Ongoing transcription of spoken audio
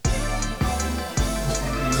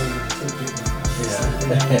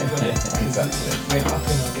We haven't got it. Exactly. We're up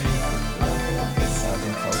in our game.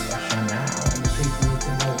 Sounding professional now. And the people need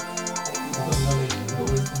to know. We've got knowledge, we've got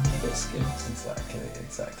wisdom, we've got skills.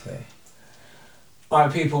 Exactly.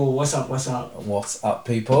 Alright people, what's up, what's up? What's up,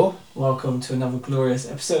 people? Welcome to another glorious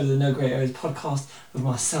episode of the No Great Areas podcast with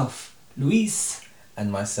myself, Luis.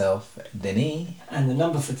 And myself, Denis. And the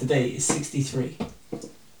number for today is 63.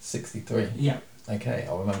 63. Yeah. Okay,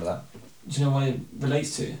 I'll remember that. Do you know what it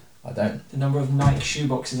relates to? I don't. The number of Nike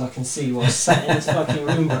shoeboxes I can see while sat in this fucking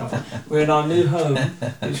room, bro. We're in our new home,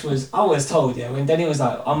 which was, I was told, yeah, when Denny was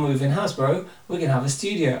like, I'm moving house, bro, we're going to have a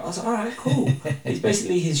studio. I was like, alright, cool. It's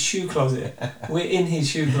basically his shoe closet. We're in his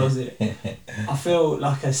shoe closet. I feel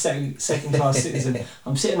like a second class citizen.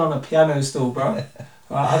 I'm sitting on a piano stool, bro.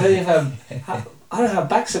 Right, I don't even have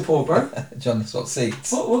back support, bro. John, what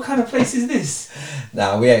seats? What kind of place is this?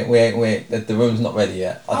 Nah, we ain't. The room's not ready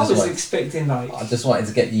yet. I was expecting like. I just wanted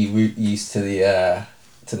to get you used to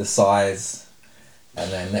the size,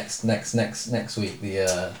 and then next week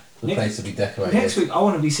the place will be decorated. Next week I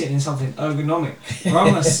want to be sitting in something ergonomic.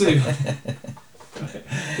 Run my suit.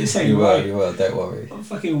 This ain't right. You will. Don't worry. I'm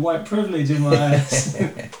fucking white privilege in my ass.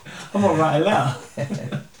 I'm gonna write a letter.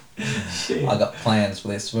 Shit. I got plans for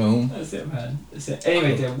this room. That's it, man. That's it.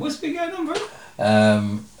 Anyway, then, what's been going on, bro?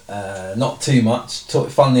 Not too much.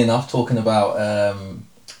 Funnily enough, talking about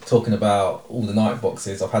all the Nike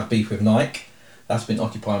boxes. I've had beef with Nike. That's been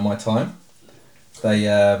occupying my time. They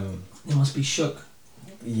must be shook.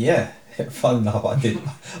 Yeah. Fun enough, I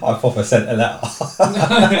proper sent a letter.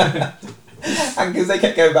 And because they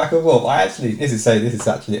kept going back and forth, this is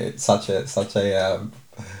actually such a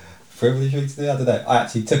privilege to do. I don't know. I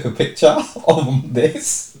actually took a picture of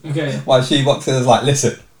this. Okay. While she walked in, I was like,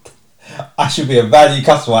 listen, I should be a value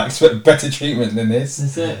customer. I expect better treatment than this.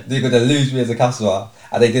 That's it. They're going to lose me as a customer.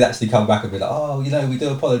 And they did actually come back and be like, oh, we do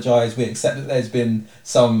apologise. We accept that there's been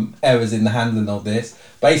some errors in the handling of this.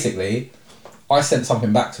 Basically, I sent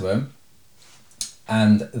something back to them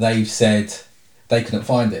and they've said they couldn't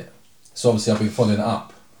find it. So obviously I've been following it up.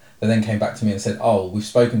 They then came back to me and said, oh, we've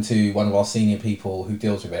spoken to one of our senior people who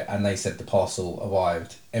deals with it, and they said the parcel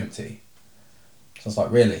arrived empty. So I was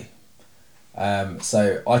like, really?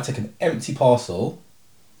 So I took an empty parcel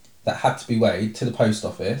that had to be weighed to the post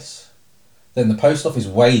office. Then the post office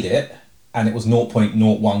weighed it, and it was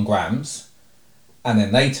 0.01 grams. And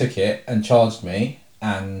then they took it and charged me,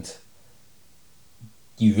 and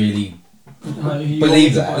you really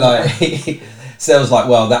believe that? Like, so I was like,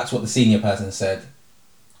 well, that's what the senior person said.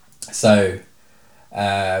 So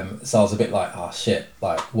I was a bit like, oh shit,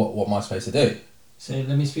 like what am I supposed to do? So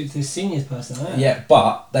let me speak to the senior person. Right? Yeah,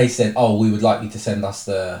 but they said, oh, we would like you to send us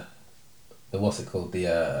the what's it called,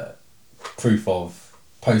 the proof of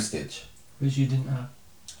postage. Which you didn't have.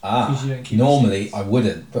 You don't normally I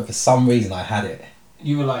wouldn't, but for some reason I had it.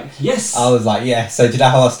 You were like, yes! I was like, yeah. So do you know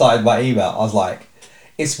how I started my email? I was like,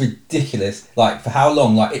 it's ridiculous. Like, for how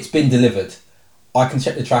long? Like, it's been delivered. I can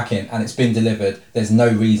check the tracking and it's been delivered. There's no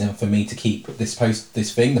reason for me to keep this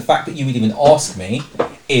thing. The fact that you would even ask me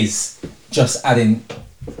is just adding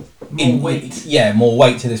more weight. More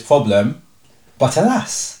weight to this problem. But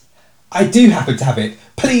alas, I do happen to have it.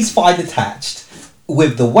 Please find attached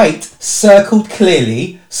with the weight circled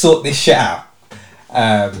clearly. Sort this shit out.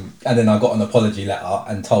 And then I got an apology letter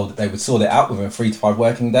and told that they would sort it out within 3 to 5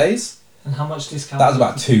 working days. And how much discount? That was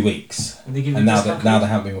about 2 weeks. And they give you and now discount now they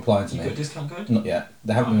haven't been replying to me. You got a discount code? Not yet.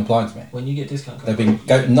 They haven't been replying to me. When you get discount code, They've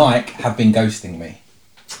been Nike have been ghosting me.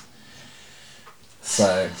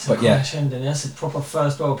 So, but yeah, that's a proper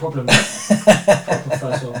first world problem. Proper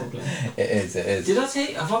first world problem. It is. Did I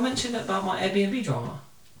say? Have I mentioned about my Airbnb drama?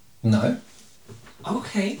 No.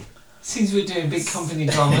 Okay. Since we're doing big company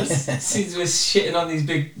dramas, since we're shitting on these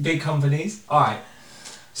big companies, all right.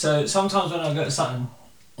 So sometimes when I go to Sutton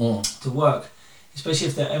to work, especially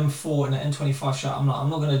if the M4 and the M25 shut, I'm not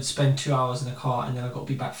going to spend 2 hours in the car and then I've got to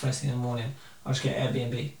be back first thing in the morning. I'll just get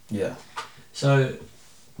Airbnb. Yeah. So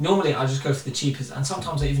normally I just go for the cheapest, and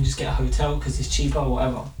sometimes I even just get a hotel because it's cheaper or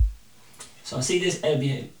whatever. So I see this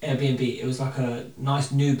Airbnb. It was like a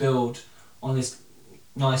nice new build on this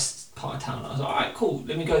nice part of town. I was like, alright, cool,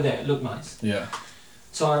 let me go there, it looked nice. Yeah.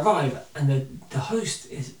 So I arrive and the host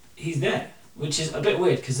he's there, which is a bit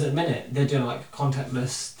weird because at the minute they're doing like a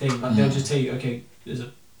contactless thing, like they'll just tell you, okay, there's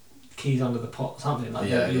a keys under the pot, something like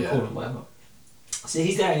that, you'll call them, whatever. So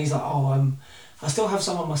he's there and he's like, oh, I still have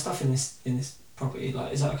some of my stuff in this property,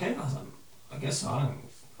 like, is that okay? I was like, I guess so.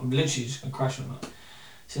 I'm literally just gonna crash on that.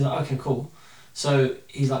 So he's like, okay, cool. So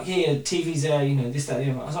he's like, yeah, TV's there, this, that, the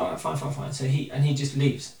other. I was like, alright, fine. So he just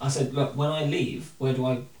leaves. I said, look, when I leave, what do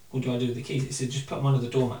I do with the keys? He said, just put them under the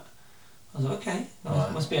doormat. I was like, okay, nice.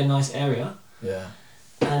 Right. Must be a nice area. Yeah.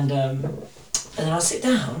 And then I sit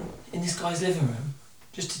down in this guy's living room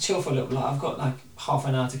just to chill for a little. Like I've got like half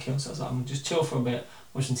an hour to kill, so I was like, I'm gonna just chill for a bit,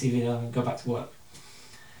 watching TV, then I'm gonna go back to work.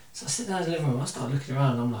 So I sit down in the living room. I start looking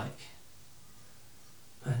around. And I'm like,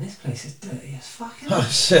 man, this place is dirty as fuck. Oh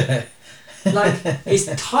shit. Like it's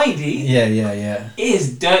tidy. Yeah. It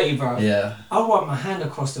is dirty, bro. Yeah. I wipe my hand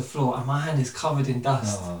across the floor and my hand is covered in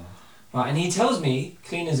dust. Oh. Right, and he tells me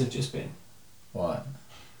cleaners have just been. What?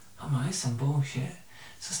 I'm like, it's some bullshit.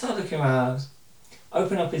 So I start looking around,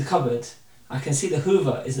 open up his cupboard. I can see the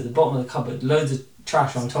Hoover is at the bottom of the cupboard, loads of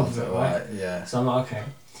trash on top of it, right? Yeah. So I'm like, okay.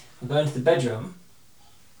 I go into the bedroom.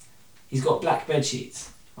 He's got black bed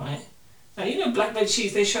sheets, right? Now, you know, black bed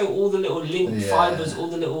sheets, they show all the little link fibres, all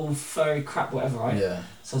the little furry crap, whatever, right? Yeah.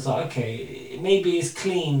 So I was like, okay, maybe it's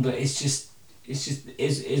clean, but it's just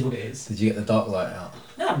is what it is. Did you get the dark light out?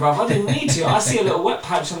 Nah, bruv, I didn't need to. I see a little wet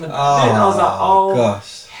patch on the bed. I was like, oh,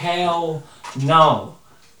 gosh. Hell no.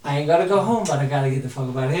 I ain't gotta go home, but I gotta get the fuck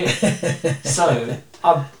about here. So,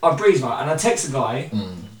 I breathe, right, and I text the guy.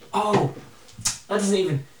 Oh, that doesn't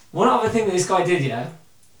even... One other thing that this guy did, yeah,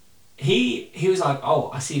 he was like,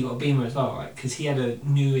 oh, I see you got a Beamer as well, right? Because he had a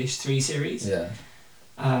newish 3 Series. Yeah.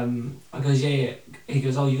 I goes, yeah. He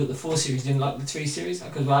goes, oh, you got the 4 Series, didn't like the 3 Series? I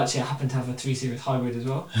goes, well, actually, I happen to have a 3 Series hybrid as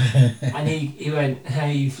well. And he went,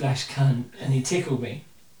 hey, you flash cunt, and he tickled me.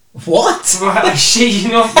 What? Right, I shit you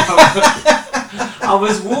not, bro. I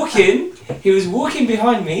was walking, he was walking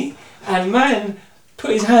behind me, and man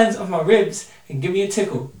put his hands on my ribs and give me a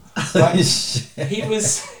tickle. Right? He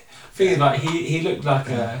was, thinking about he looked like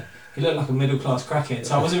a middle class crackhead,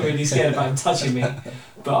 so I wasn't really scared about him touching me,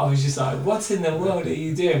 but I was just like, what in the world are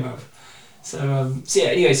you doing, bro? So yeah,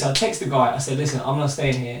 anyway, so I text the guy, I said, listen, I'm not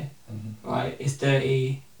staying here, right, it's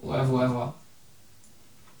dirty, whatever.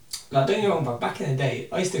 Like, don't get me wrong, bro, back in the day,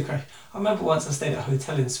 I used to crash. I remember once I stayed at a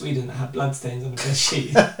hotel in Sweden that had bloodstains on the bed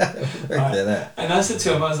sheet. Right? And I said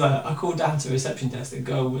to him, I was like, I called down to the reception desk, the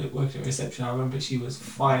girl working at reception, I remember she was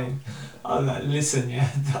fine. I was like, listen, yeah,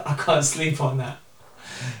 I can't sleep on that.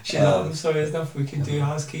 She's like, I'm sorry, there's nothing we can do,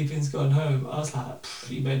 housekeeping's gone home. I was like,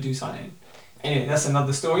 you better do something. Anyway, that's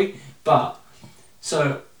another story. But,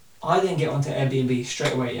 so, I then get onto Airbnb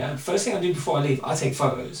straight away, yeah? First thing I do before I leave, I take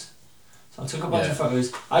photos. So I took a bunch of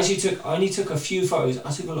photos. I only took a few photos.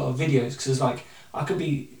 I took a lot of videos because it's like I could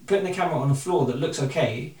be putting the camera on the floor that looks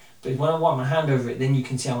okay, but when I wipe my hand over it, then you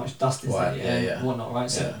can see how much dust is there and whatnot, right?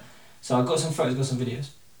 So I got some photos, got some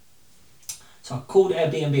videos. So I called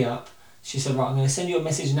Airbnb up. She said, right, I'm going to send you a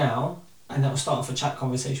message now, and that will start off a chat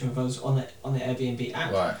conversation with us on the Airbnb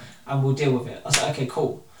app, and we'll deal with it. I was like, okay,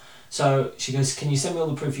 cool. So she goes, can you send me all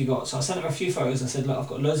the proof you got? So I sent her a few photos. I said, look, I've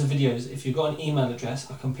got loads of videos. If you've got an email address,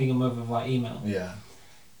 I can ping them over via email. Yeah.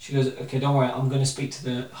 She goes, okay, don't worry, I'm going to speak to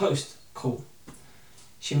the host. Cool.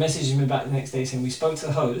 She messages me back the next day saying, we spoke to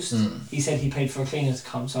the host. He said he paid for a cleaner to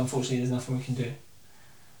come, so unfortunately there's nothing we can do.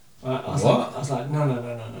 Right? I was like,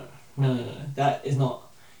 no. That is not...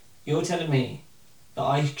 You're telling me that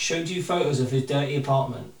I showed you photos of his dirty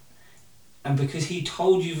apartment, and because he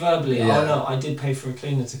told you verbally, oh no, I did pay for a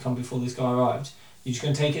cleaner to come before this guy arrived, you're just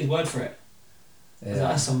going to take his word for it? I was like,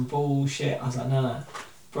 that's some bullshit. I was like, no.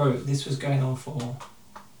 Bro, this was going on for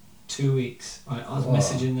 2 weeks. Right? I was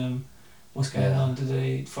messaging them, what's going on,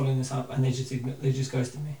 today, following this up, and they just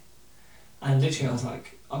ghosted me. And literally I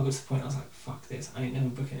got to the point, I was like, fuck this, I ain't never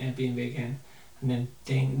booking Airbnb again. And then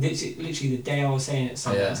literally the day I was saying it,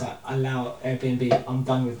 I was like, allow Airbnb, I'm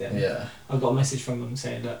done with them. Yeah. I got a message from them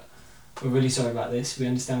saying, look, we're really sorry about this, we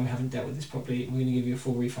understand we haven't dealt with this properly, we're going to give you a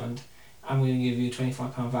full refund, and we're going to give you a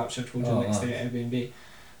 £25 voucher towards your next day at Airbnb.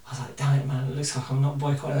 I was like, damn it, man, it looks like I'm not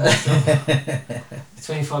boycotting this job.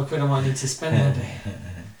 25 quid I might need to spend one day.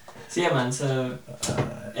 So yeah, man, so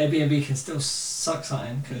Airbnb can still suck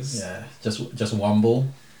something, because... Yeah, just wumble.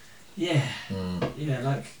 Yeah,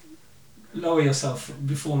 like, lower yourself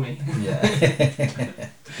before me. Yeah.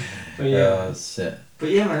 But yeah. Oh, shit. But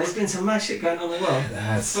yeah, man, there's been some mad shit going on in the world.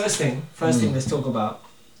 First thing, let's talk about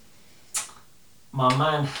my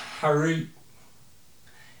man Harut,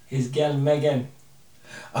 his girl Megan.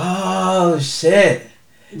 Oh shit!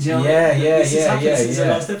 Do you know This has happened since the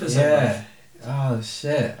last episode. Oh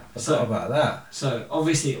shit! I forgot about that. So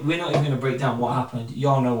obviously, we're not even going to break down what happened.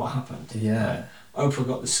 Y'all know what happened. Yeah. Right? Oprah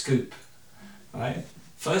got the scoop. Right.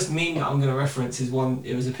 First meme that I'm going to reference is one.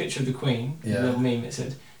 It was a picture of the Queen. A little meme. It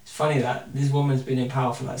said, "It's funny that this woman's been in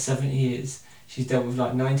power for like 70 years. She's dealt with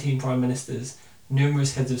like 19 prime ministers,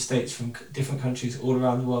 numerous heads of states from different countries all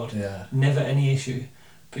around the world. Yeah. Never any issue.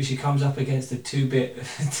 But she comes up against a 2-bit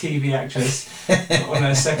TV actress on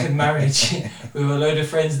her second marriage with a load of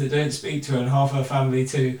friends that don't speak to her and half her family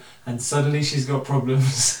too, and suddenly she's got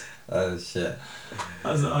problems." Oh shit.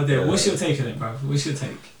 That's the idea. What's your take on it, bro? What's your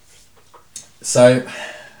take? So,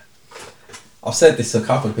 I've said this to a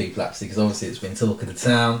couple of people actually, because obviously it's been talk of the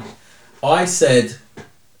town. I said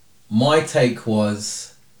my take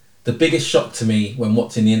was the biggest shock to me when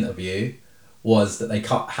watching the interview was that they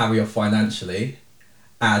cut Harry off financially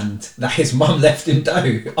and that his mum left him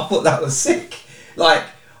dough. I thought that was sick. Like,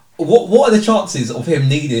 what are the chances of him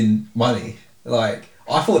needing money? Like,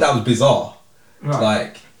 I thought that was bizarre. Right.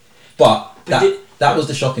 Like, but that was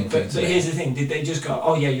the shocking thing to But me. here's the thing, did they just go,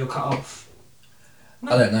 oh yeah, you're cut off?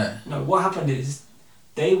 No. I don't know. No, what happened is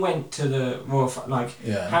they went to the royal,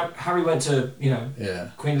 Harry went to,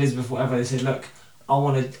 Queen Elizabeth, whatever. They said, look, I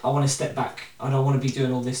want to step back. I don't want to be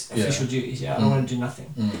doing all this official duties. I don't want to do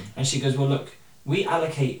nothing. And she goes, well, look, we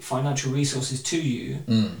allocate financial resources to you,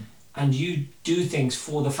 and you do things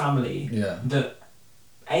for the family that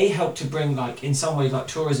A, help to bring, like, in some ways, like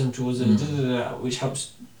tourism towards which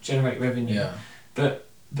helps generate revenue. But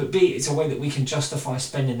B, it's a way that we can justify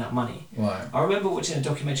spending that money. Right. I remember watching a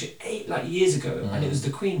documentary years ago, and it was the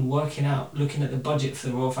Queen working out, looking at the budget for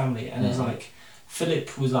the royal family, and it was like,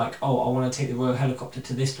 Philip was like, oh, I want to take the royal helicopter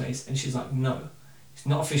to this place, and she's like, no, it's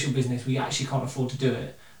not official business, we actually can't afford to do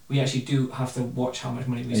it. We actually do have to watch how much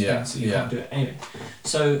money we spend, so you can't do it. Anyway,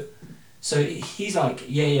 so he's like,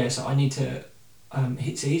 so I need to,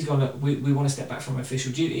 so he's gone, look, we want to step back from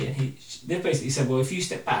official duty, and they've basically said, well, if you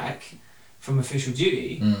step back from official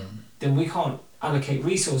duty, then we can't allocate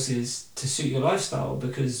resources to suit your lifestyle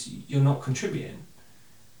because you're not contributing.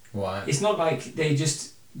 Right. It's not like they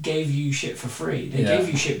just gave you shit for free. They gave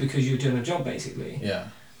you shit because you were doing a job, basically. Yeah.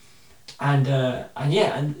 And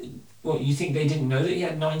what, you think they didn't know that he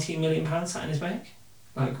had £19 million sat in his bank,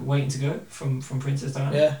 like waiting to go from Princess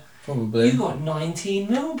Diana? Yeah, probably. You got 19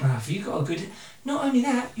 mil, bruv. You got a good. Not only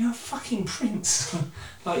that, you're a fucking prince.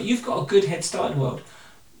 Like, you've got a good head start in the world.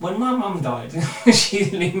 When my mum died, she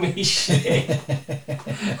didn't leave me shit.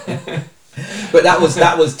 But that was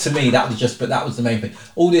to me, that was the main thing.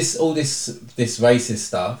 All this racist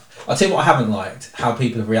stuff. I'll tell you what I haven't liked, how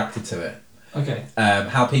people have reacted to it. Okay.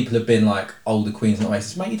 How people have been like, oh, the Queen's not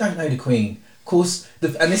racist. Mate, you don't know the Queen. Of course,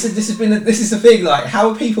 and this is the thing, like, how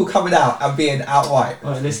are people coming out and being outright,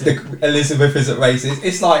 Elizabeth isn't racist?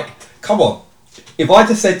 It's like, come on. If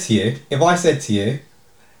I said to you,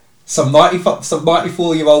 some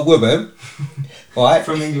 94-year-old woman, right,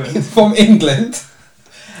 from England,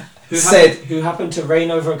 who happened to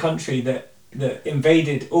reign over a country that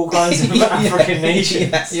invaded all kinds of African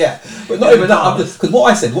nations. Yeah, but not even that. Because what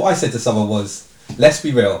I said to someone was, let's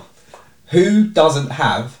be real. Who doesn't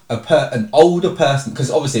have an older person? Because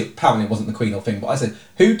obviously, apparently, it wasn't the Queen or thing. But I said,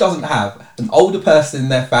 who doesn't have an older person in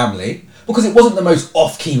their family? Because it wasn't the most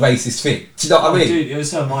off-key racist thing. Do you know what I mean? Dude, it was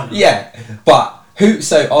so minor. Yeah, but who?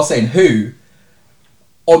 So I was saying, who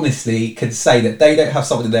honestly can say that they don't have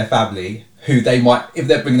someone in their family who they might, if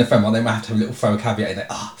they're bringing a friend on, they might have to throw a caveat in it.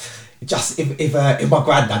 Just if my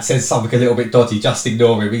granddad says something a little bit dodgy, just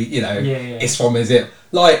ignore him. It's from his it.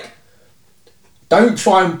 Like, don't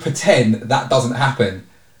try and pretend that doesn't happen.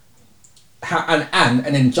 And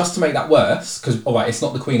then just to make that worse, because alright, it's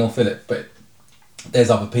not the Queen or Philip, but there's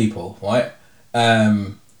other people, right?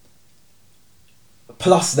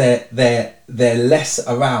 Plus, they're less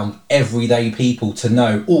around everyday people to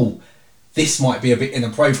know. Oh, this might be a bit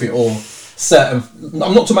inappropriate, or certain.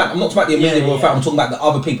 I'm not talking about the immediate royal family. I'm talking about the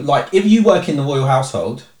other people. Like, if you work in the royal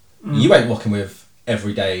household, you ain't working with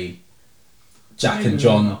everyday Jack and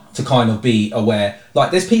John to kind of be aware.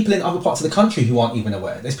 Like, there's people in other parts of the country who aren't even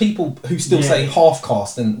aware. There's people who still say half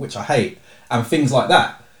caste, and which I hate, and things like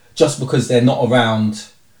that, just because they're not around.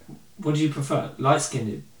 What do you prefer, light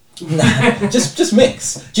skinned? Nah, just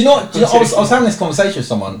mix. Do you know? I was having this conversation with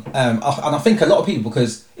someone, and I think a lot of people,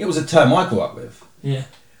 because it was a term I grew up with. Yeah.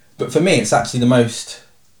 But for me, it's actually the most.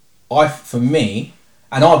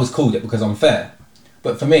 And I was called it because I'm fair,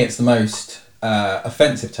 but for me, it's the most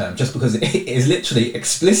offensive term, just because it is literally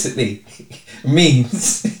explicitly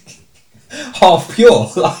means half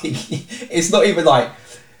pure. Like, it's not even like.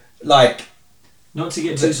 Not to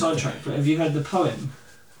get too sidetracked, but have you heard the poem?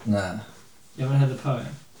 Nah. You haven't heard the poem?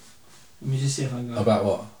 Let me just see if I can go. About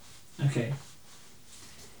what? Okay.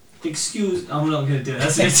 I'm not going to do it.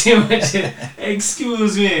 That's a bit too much.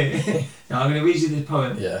 Excuse me. Now, I'm going to read you this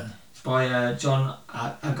poem. Yeah. It's by John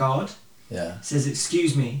Agard. Yeah. It says,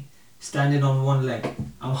 excuse me, standing on one leg.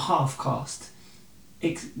 I'm half caste.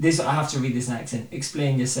 I have to read this in accent.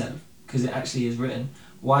 Explain yourself, because it actually is written.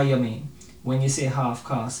 Why you mean? When you say half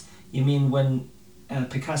caste, you mean when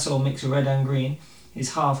Picasso mixed red and green,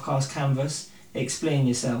 his half caste canvas. Explain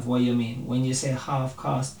yourself what you mean. When you say half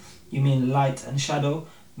caste, you mean light and shadow,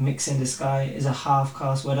 mix in the sky is a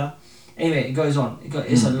half-caste weather. Anyway, it goes on.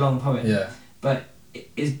 It's a long poem. Yeah. But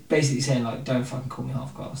it's basically saying, like, don't fucking call me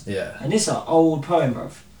half-caste. Yeah. And it's an old poem,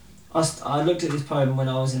 bruv. I looked at this poem when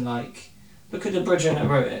I was in, like... Look at the brethren that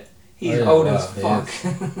wrote it. He's old as fuck.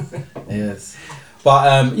 He is.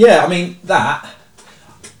 But, yeah, I mean, that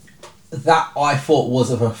I thought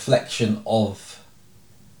was a reflection of,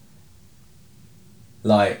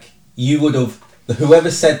 like, you would have...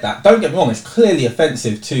 Whoever said that, don't get me wrong, it's clearly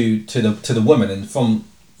offensive to the woman and from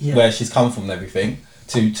where she's come from and everything,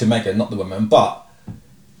 to Megan, not the woman, but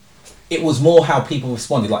it was more how people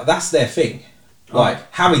responded. Like, that's their thing.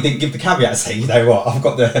 Like, Harry didn't give the caveat, say, you know what, I've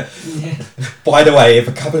got the... Yeah. By the way, if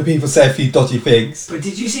a couple of people say a few dodgy things... But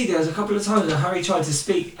did you see there was a couple of times that Harry tried to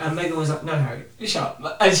speak and Megan was like, no, Harry, shut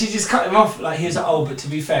up. And she just cut him off. Like, he was like, oh, but to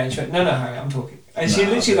be fair, and she went, no, Harry, I'm talking. And she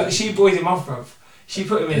literally, like, she buoyed him off, bruv. She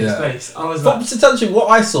put him in his place. I was like... But to tell you what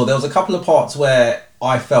I saw, there was a couple of parts where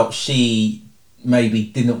I felt she maybe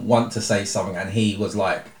didn't want to say something and he was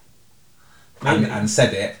like... And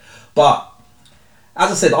said it. But... As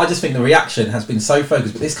I said, I just think the reaction has been so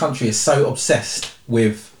focused, but this country is so obsessed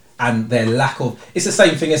with, and their lack of... It's the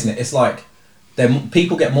same thing, isn't it? It's like,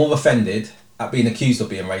 people get more offended at being accused of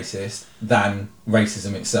being racist than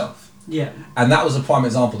racism itself. Yeah. And that was a prime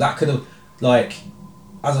example. That could have, like,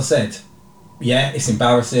 as I said, yeah, it's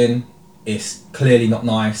embarrassing, it's clearly not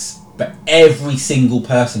nice, but every single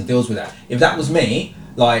person deals with that. If that was me,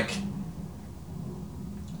 like,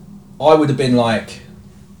 I would have been like...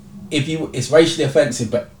 it's racially offensive,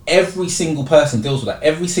 but every single person deals with that.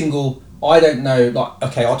 Every single, I don't know, like,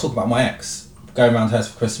 okay, I'll talk about my ex, going around hers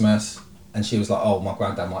for Christmas, and she was like, oh, my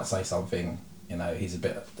granddad might say something, you know, he's a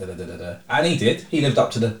bit da-da-da-da-da. And he did, he lived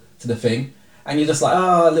up to the thing, and you're just like,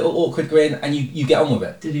 oh, a little awkward grin, and you get on with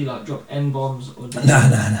it. Did he, like, drop N-bombs, or did No.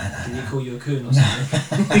 he call you a coon or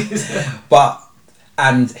something? But,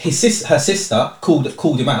 and her sister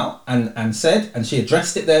called him out, and said, and she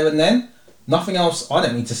addressed it there and then. Nothing else. I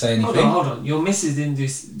don't need to say anything. Hold on. Your missus didn't do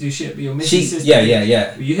shit, but your missus sister.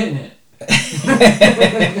 Yeah. Were you hitting it?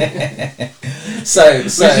 so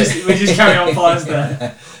we just carry on fires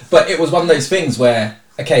there. But it was one of those things where,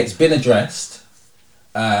 okay, it's been addressed,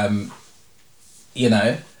 you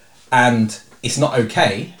know, and it's not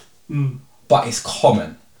okay, but it's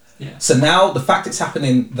common. Yeah. So now the fact it's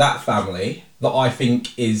happening in that family that I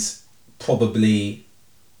think is probably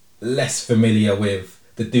less familiar with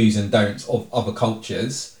the do's and don'ts of other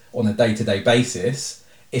cultures on a day-to-day basis,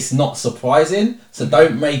 it's not surprising. So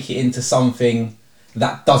don't make it into something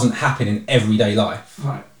that doesn't happen in everyday life.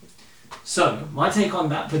 Right. So my take on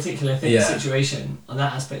that particular situation, on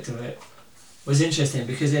that aspect of it, was interesting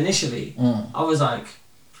because initially I was like,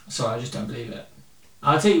 sorry, I just don't believe it.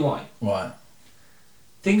 I'll tell you why. Right.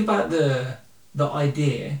 Think about the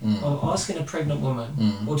idea of asking a pregnant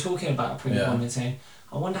woman or talking about a pregnant woman saying,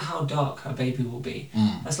 I wonder how dark her baby will be.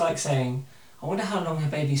 That's like saying, I wonder how long her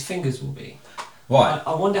baby's fingers will be. Right.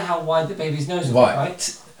 I wonder how wide the baby's nose will be,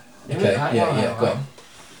 right? Okay, go on.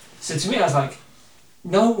 So to me, I was like,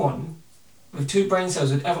 no one with 2 brain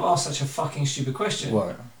cells would ever ask such a fucking stupid question.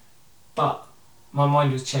 Right. But my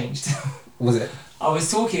mind was changed. Was it? I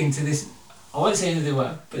was talking to this, I won't say who they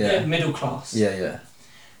were, but they're middle class. Yeah.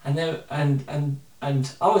 And they and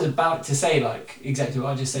I was about to say like exactly what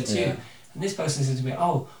I just said to you. And this person said to me,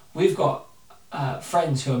 oh, we've got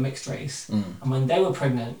friends who are mixed race. And when they were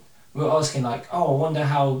pregnant, we were asking like, oh, I wonder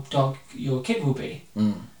how dark your kid will be.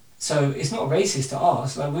 So it's not racist to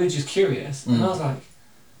ask, like we were just curious. And I was like,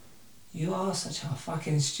 you are such a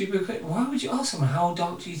fucking stupid question. Why would you ask someone how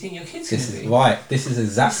dark do you think your kid's going to be? Right, this is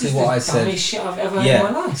exactly what I said. This is the dumbest shit I've ever heard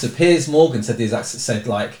in my life. So Piers Morgan said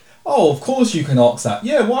like, oh, of course you can ask that.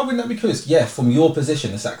 Yeah, why wouldn't that be curious? Yeah, from your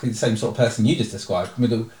position, exactly the same sort of person you just described,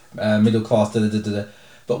 middle class, da.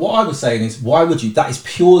 But what I was saying is, why would you? That is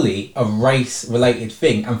purely a race-related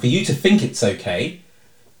thing, and for you to think it's okay,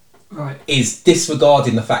 right, is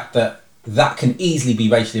disregarding the fact that can easily be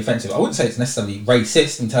racially offensive. I wouldn't say it's necessarily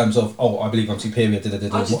racist in terms of, oh, I believe I'm superior,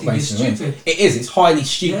 what race means. It is. It's highly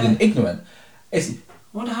stupid and ignorant. I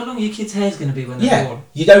wonder how long your kid's hair is going to be when they're born.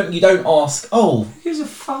 You don't ask. Oh, who gives a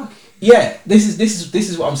fuck? Yeah, this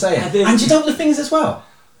is what I'm saying. And you know the things as well.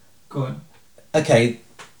 Go on. Okay,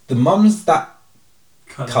 the mum's that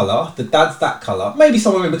colour, the dad's that colour, maybe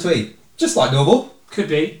somewhere in between, just like normal. Could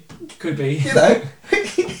be. You know.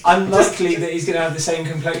 Unlikely that he's going to have the same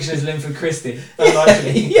complexion as Linford Christie.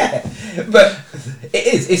 Unlikely. Yeah, but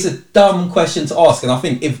it's a dumb question to ask, and I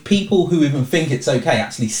think if people who even think it's okay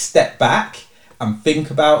actually step back and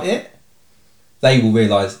think about it, they will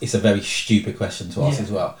realise it's a very stupid question to ask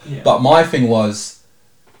as well. Yeah. But my thing was,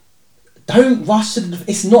 don't rush to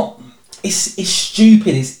it's not... it's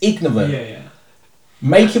stupid. It's ignorant. Yeah.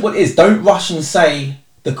 Make it what it is. Don't rush and say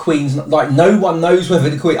the Queen's not, like, no one knows whether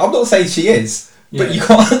the Queen. I'm not saying she is, but you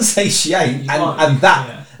can't say she ain't, and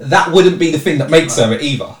that wouldn't be the thing that makes her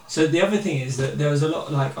either. So the other thing is that there was a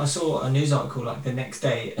lot, like, I saw a news article like the next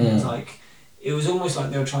day, and it was like, it was almost like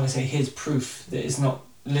they were trying to say here's proof that it's not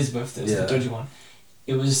Elizabeth that's the dodgy one.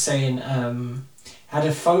 It was saying had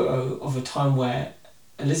a photo of a time where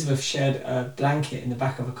Elizabeth shared a blanket in the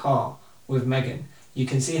back of a car with Meghan. You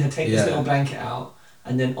can see her take this little blanket out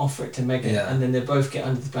and then offer it to Meghan, and then they both get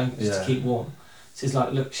under the blanket just to keep warm. So it's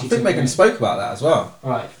like, look, I think Meghan spoke about that as well.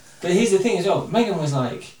 Right. But here's the thing as well. Meghan was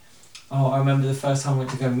like, oh, I remember the first time I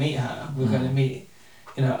went to go meet her. We were going to meet,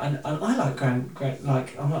 you know, and I like like, I'm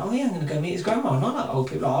like, oh yeah, I'm going to go meet his grandma. And I like old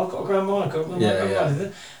people. Like, I've got a grandma, I've got my grandma.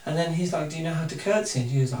 And then he's like, do you know how to curtsy?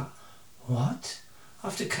 And she was like, what? I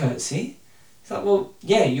have to curtsy? He's like, well,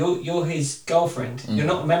 yeah, you're his girlfriend. You're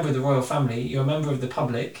not a member of the royal family. You're a member of the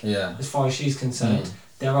public. Yeah. As far as she's concerned,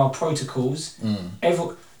 there are protocols.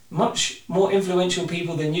 Much more influential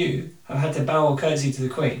people than you have had to bow or curtsy to the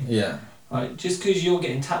Queen. Yeah. Right. Just because you're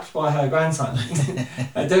getting tapped by her grandson,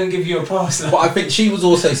 don't give you a pass. But I think she was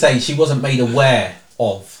also saying she wasn't made aware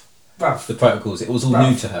of the protocols. It was all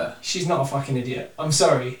new to her. She's not a fucking idiot. I'm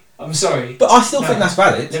sorry. But I still think that's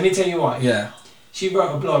valid. Let me tell you why. Yeah. She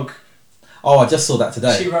wrote a blog. Oh, I just saw that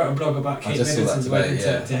today. She wrote a blog about Kate Middleton's wedding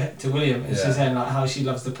to William, and she's saying like how she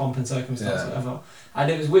loves the pomp and circumstance, whatever. And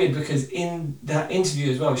it was weird because in that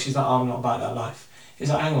interview as well, she's like, oh, I'm not about that life. It's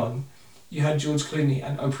like, hang on, you had George Clooney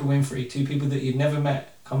and Oprah Winfrey, two people that you'd never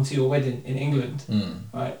met, come to your wedding in England,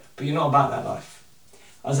 right? But you're not about that life.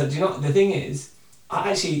 I was like, do you know, the thing is,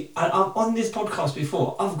 I'm on this podcast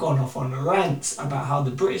before, I've gone off on rants about how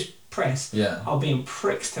the British press are being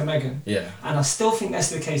pricks to Meghan. Yeah. And I still think that's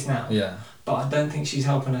the case now. Yeah. But I don't think she's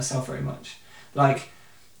helping herself very much. Like,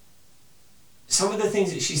 some of the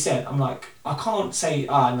things that she said, I'm like, I can't say,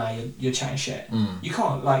 no, you're chatting shit. You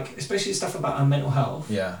can't, like, especially stuff about her mental health.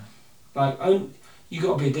 Yeah. Like, you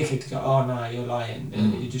got to be a dickhead to go, oh, no, you're lying.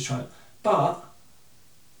 You're just trying. But,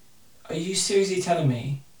 are you seriously telling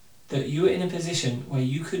me that you were in a position where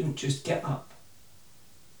you couldn't just get up,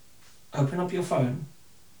 open up your phone,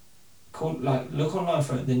 call, like, look online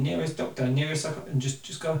for the nearest doctor, and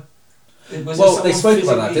just go? Well, they spoke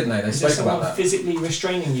about that, didn't they? They spoke about that. Physically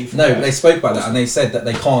restraining you? They spoke about that, and they said that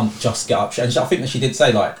they can't just get up. And I think that she did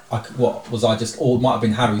say, like, or it might have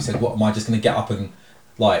been Harry who said, what, am I just going to get up and,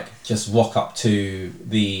 like, just walk up to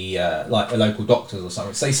the, like, the local doctors or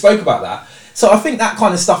something? So they spoke about that. So I think that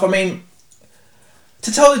kind of stuff, I mean,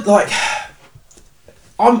 to tell you, like,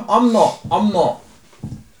 I'm not,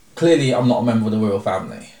 clearly I'm not a member of the royal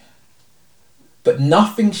family. But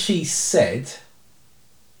nothing she said,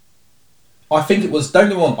 I think it was, don't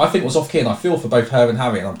get me wrong, I think it was off key, and I feel for both her and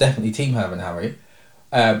Harry, and I'm definitely team her and Harry,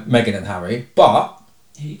 Meghan and Harry, but...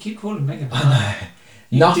 You keep calling Meghan. I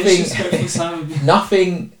know.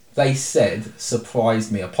 Nothing they said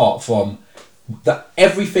surprised me, apart from that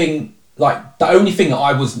everything, like, the only thing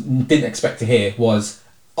that didn't expect to hear was,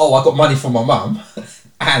 oh, I got money from my mum,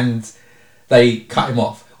 and they cut him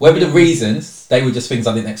off. Whatever the reasons, they were just things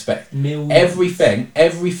I didn't expect.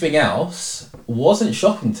 Everything else wasn't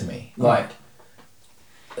shocking to me. Like,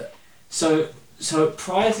 so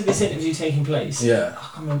prior to this interview taking place,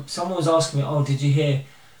 someone was asking me, "Oh, did you hear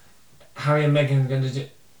Harry and Meghan are going to do?"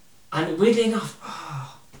 And weirdly enough,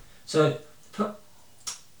 so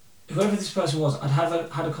whoever this person was, I'd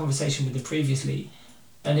had a conversation with them previously,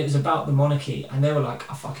 and it was about the monarchy, and they were like,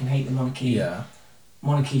 "I fucking hate the monarchy. Yeah.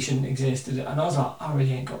 Monarchy shouldn't exist." And I was like, I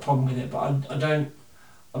really ain't got a problem with it, but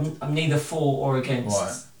I'm neither for or against.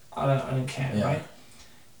 Right. I don't care, right?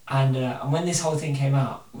 And when this whole thing came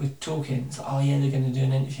out, we're talking, it's like, oh yeah, they're going to do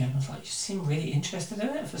an interview, and I was like, you seem really interested in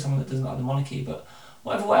it for someone that doesn't like the monarchy, but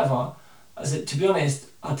whatever. I said, to be honest,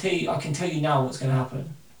 I can tell you now what's going to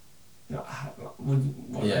happen.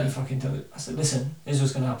 What let me fucking tell you? I said, listen, this is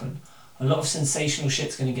what's going to happen. A lot of sensational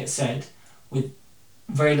shit's going to get said with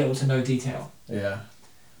very little to no detail. Yeah.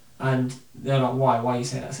 And they're like, why? Why are you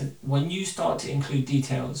saying that? I said, when you start to include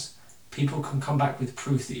details, people can come back with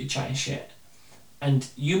proof that you're chatting shit. And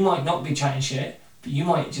you might not be chatting shit, but you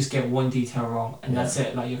might just get one detail wrong, and that's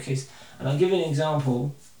it, like your case. And I'll give you an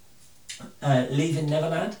example. Leaving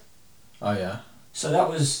Neverland. Oh, yeah. So that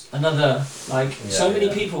was another, like, so many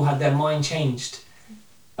people had their mind changed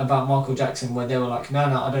about Michael Jackson, where they were like, no,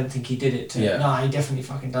 I don't think he did it. No, he definitely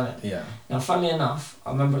fucking done it. Yeah. Now, funnily enough,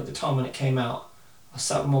 I remember at the time when it came out, I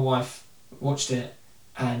sat with my wife, watched it,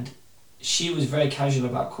 and she was very casual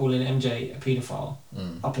about calling MJ a paedophile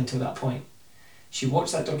up until that point. She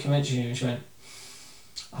watched that documentary and she went,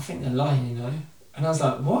 I think they're lying, you know. And I was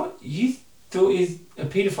like, what? You thought he's a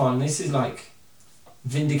paedophile and this is like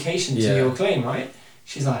vindication to your claim, right?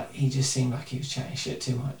 She's like, he just seemed like he was chatting shit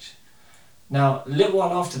too much. Now, a little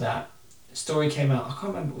while after that, a story came out. I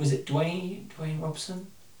can't remember. Was it Dwayne Robson?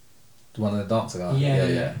 One of the dancer guys.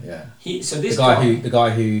 Yeah. The guy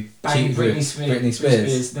who banged Britney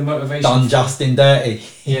Spears. The motivation. Done Justin dirty.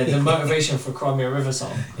 Yeah, the motivation for Crimea River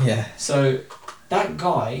song. Yeah. So that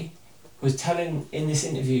guy was telling in this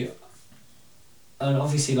interview, and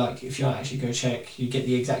obviously, like, if you actually go check, you get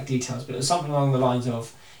the exact details, but it was something along the lines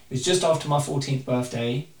of, it was just after my 14th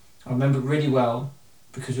birthday. I remember it really well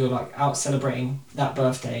because we were like out celebrating that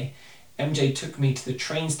birthday. MJ took me to the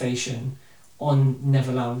train station on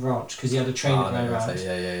Neverland Ranch because he had a train that ran around.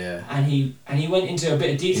 Yeah. And he went into a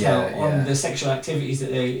bit of detail on the sexual activities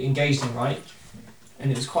that they engaged in, right?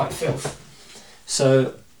 And it was quite filth.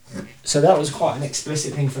 So that was quite an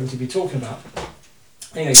explicit thing for him to be talking about.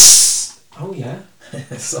 Anyway, oh yeah,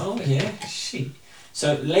 shit.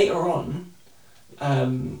 So later on,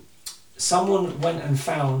 someone went and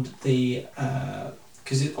found the.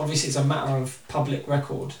 Because obviously it's a matter of public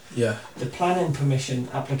record. Yeah. The planning permission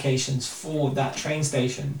applications for that train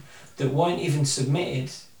station that weren't even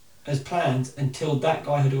submitted as planned until that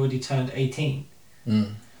guy had already turned 18.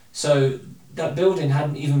 So that building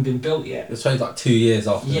hadn't even been built yet. It was only like 2 years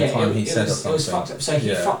after the time he said something. It was fucked up. So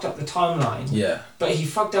he fucked up the timeline. Yeah. But he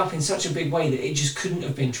fucked up in such a big way that it just couldn't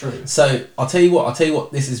have been true. So I'll tell you what.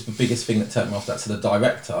 This is the biggest thing that turned me off. That to the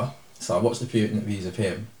director. So I watched a few interviews of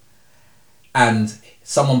him, and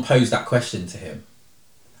someone posed that question to him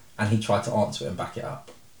and he tried to answer it and back it up.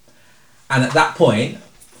 And at that point,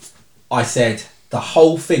 I said, the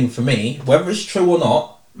whole thing for me, whether it's true or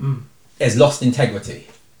not, is lost integrity.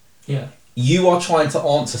 Yeah. You are trying to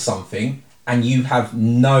answer something and you have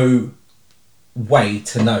no way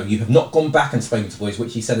to know. You have not gone back and spoken to boys,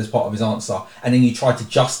 which he said as part of his answer, and then you try to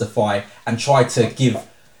justify and try to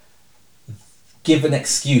give an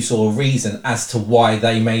excuse or a reason as to why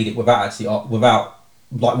they made it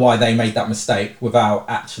why they made that mistake without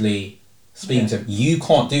actually speaking to him. You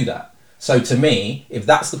can't do that. So to me, if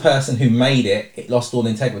that's the person who made it, it lost all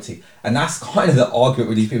integrity. And that's kind of the argument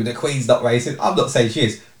with these people. The Queen's not racist. I'm not saying she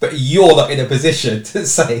is, but you're not in a position to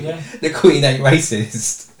say the Queen ain't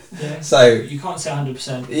racist. Yeah. So you can't say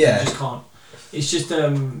 100%. Yeah. You just can't. It's just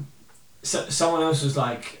someone else was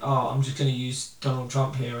like, "Oh, I'm just going to use Donald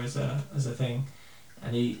Trump here as a thing,"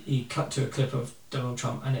 and he cut to a clip of Donald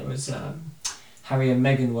Trump, and it was Harry and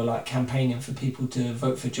Meghan were like campaigning for people to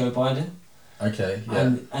vote for Joe Biden. Okay.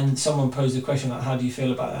 Yeah. And someone posed a question like, "How do you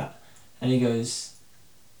feel about that?" And he goes,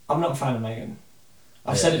 "I'm not a fan of Meghan.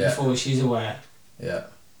 I've said it before. She's aware." Yeah.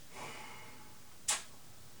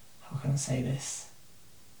 How can I say this?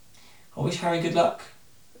 I wish Harry good luck.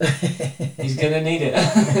 He's gonna need it.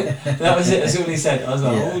 That was it. That's all he said. I was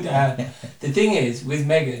like, oh damn. The thing is with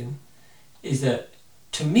Meghan, is that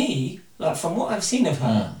to me, like from what I've seen of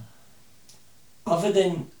her, other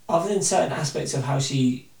than certain aspects of how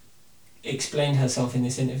she explained herself in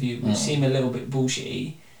this interview, which seemed a little bit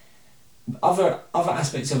bullshitty, other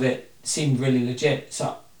aspects of it seemed really legit.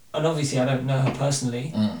 So, and obviously I don't know her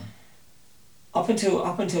personally. Up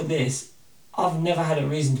until this, I've never had a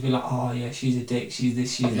reason to be like, oh yeah, she's a dick, she's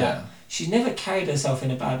this, she's that. She's never carried herself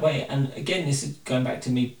in a bad way. And again, this is going back to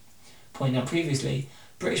me pointing out previously,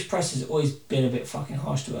 British press has always been a bit fucking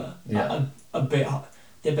harsh to her. Yeah. A bit,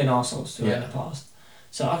 they've been arseholes to her in the past.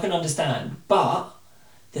 So I can understand. But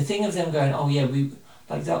the thing of them going, oh yeah, we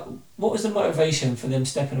like that. What was the motivation for them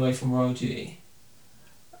stepping away from royal duty?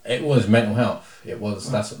 It was mental health. It was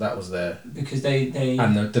that was their because they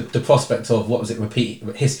and the prospect of what was it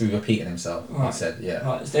history repeating himself. Right. He said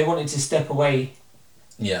right. So they wanted to step away.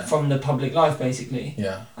 From the public life basically.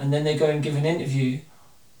 Yeah. And then they go and give an interview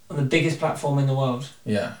on the biggest platform in the world.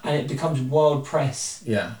 Yeah. And it becomes world press.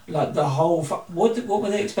 Yeah. Like the whole what were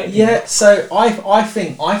they expecting? Yeah. So I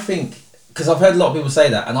think because I've heard a lot of people say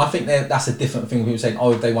that, and I think that's a different thing. People saying,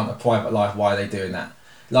 oh, if they want a private life, why are they doing that?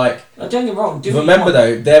 Like, don't get me wrong. Remember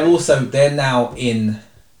though, they're now in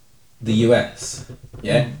the US.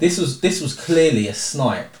 Yeah, this was clearly a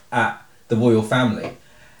snipe at the royal family.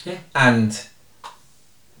 Yeah, and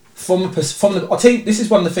from the I'll tell you, this is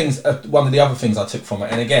one of the other things I took from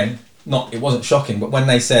it. And again, it wasn't shocking, but when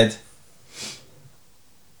they said,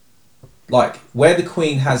 like, where the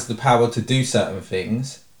Queen has the power to do certain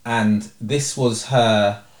things, and this is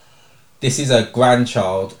a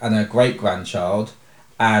grandchild and a great grandchild.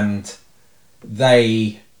 And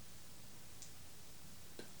they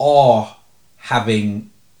are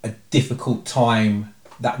having a difficult time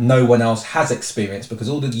that no one else has experienced because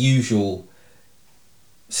all the usual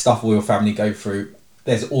stuff royal family go through,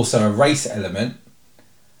 there's also a race element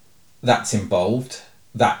that's involved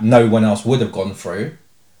that no one else would have gone through,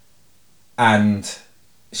 and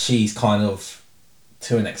she's kind of,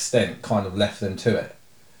 to an extent, kind of left them to it.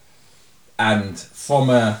 And from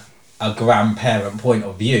a grandparent point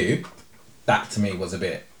of view, that to me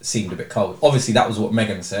seemed a bit cold. Obviously, that was what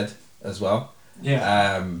Megan said as well.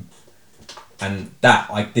 Yeah. And that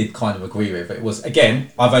I did kind of agree with. It was,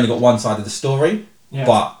 again, I've only got one side of the story,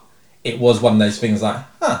 but it was one of those things like,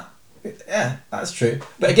 yeah, that's true.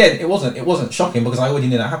 But again, it wasn't shocking because I already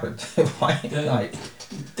knew that happened. Right?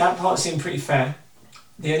 That part seemed pretty fair.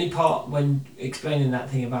 The only part when explaining that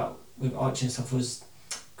thing about with Archie and stuff was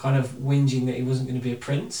kind of whinging that he wasn't going to be a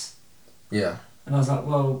prince. Yeah. And I was like,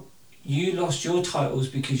 well, you lost your titles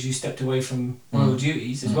because you stepped away from royal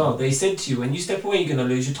duties as well. They said to you, when you step away, you're going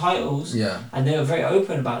to lose your titles. Yeah. And they were very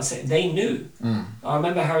open about it. They knew. I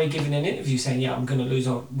remember Harry giving an interview saying, "Yeah, we're going to lose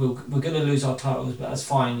our titles, but that's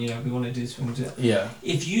fine. You know, we want to do this, we want to do that." Yeah.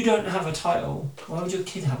 If you don't have a title, why would your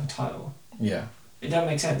kid have a title? Yeah. It don't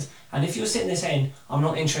make sense. And if you're sitting there saying, "I'm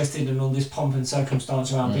not interested in all this pomp and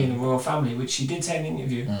circumstance around being a royal family," which she did say in the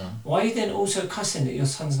interview, why are you then also cussing that your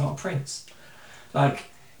son's not a prince? Like.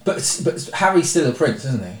 But Harry's still a prince,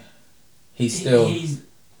 isn't he? He's still. He's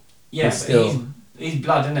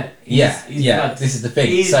blood, isn't it? He's blood. This is the thing.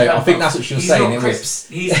 He's so blood. I think that's what she was saying. Not Crips.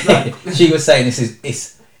 He's blood. She was saying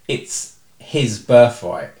it's his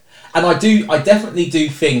birthright, and I definitely do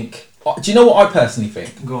think. Do you know what I personally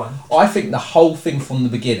think? Go on. I think the whole thing from the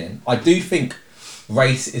beginning. I do think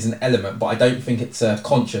race is an element, but I don't think it's a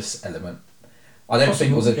conscious element. I don't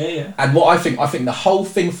think it was and what I think the whole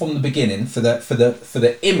thing from the beginning for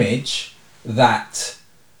the image that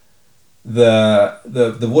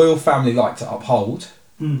the royal family like to uphold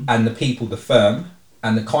and the people, the firm,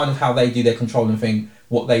 and the kind of how they do their controlling thing,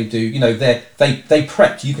 what they do, you know, they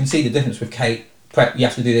prepped. You can see the difference with Kate. Prep. You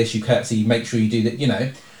have to do this. You curtsy. You make sure you do that. You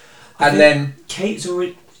know, and then Kate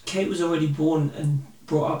was already born and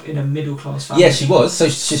brought up in a middle class family. Yeah, she was. So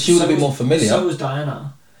she would have been more familiar. So was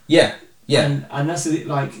Diana. Yeah. Yeah, and that's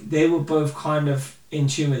like they were both kind of in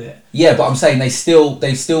tune with it. Yeah, but I'm saying they still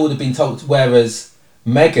would have been told. Whereas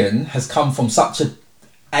Meghan has come from such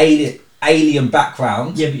a alien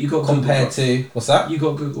background. Yeah, but you got compared Google, to what's that? You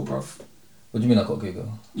got Google, bruv. What do you mean I got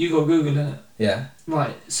Google? You got Google, innit? Yeah.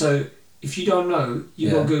 Right. So if you don't know,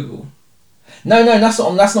 you got Google. No, that's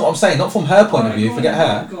not what I'm saying. Not from her point of view. Forget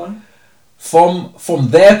her. Go on. From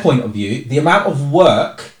their point of view, the amount of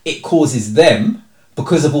work it causes them.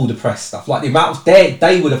 Because of all the press stuff, like the amount of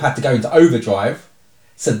they would have had to go into overdrive,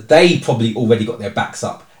 so they probably already got their backs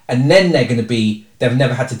up, and then they've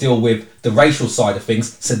never had to deal with the racial side of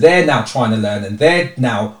things, so they're now trying to learn, and they're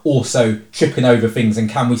now also tripping over things, and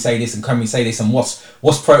can we say this, and can we say this, and what's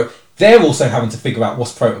they're also having to figure out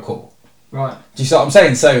what's protocol. Right. Do you see what I'm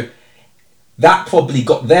saying? So that probably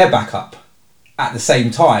got their back up at the same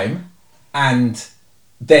time, and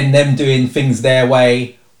then them doing things their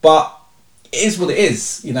way, but it is what it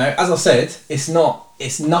is, you know. As I said, it's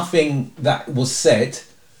nothing that was said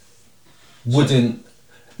wouldn't.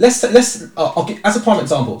 I'll give, as a prime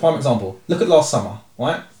example. Look at last summer,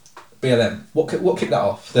 right? BLM. What kicked that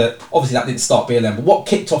off? Obviously that didn't start BLM, but what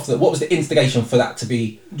kicked off what was the instigation for that to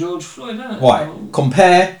be? George Floyd, isn't it? Right.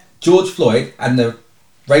 Compare George Floyd and the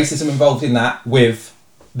racism involved in that with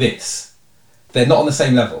this. They're not on the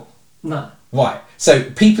same level. No. Right. So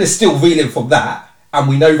people are still reeling from that. And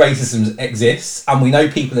we know racism exists, and we know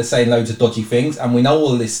people are saying loads of dodgy things, and we know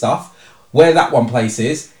all of this stuff. Where that one place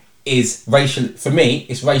is racial. For me,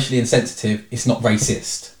 it's racially insensitive. It's not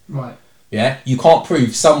racist. Right. Yeah. You can't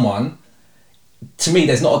prove someone. To me,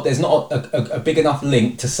 there's not a big enough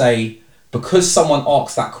link to say because someone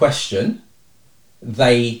asks that question,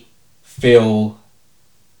 they feel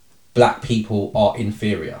black people are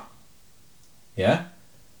inferior. Yeah.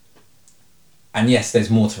 And yes, there's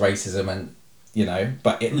more to racism and. You know,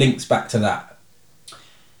 but it links back to that.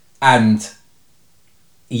 And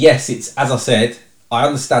yes, it's, as I said, I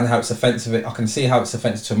understand how it's offensive. I can see how it's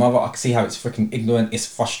offensive to a mother. I can see how it's freaking ignorant. It's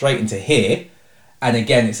frustrating to hear. And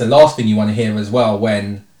again, it's the last thing you want to hear as well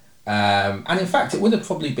when... and in fact, it would have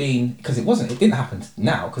probably been... Because it didn't happen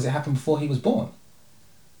now, because it happened before he was born.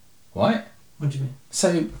 Right? What do you mean?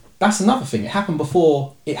 So that's another thing. It happened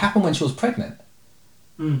when she was pregnant.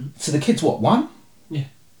 So the kid's what, 1? Yeah.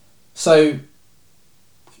 So...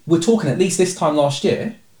 We're talking at least this time last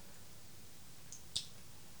year,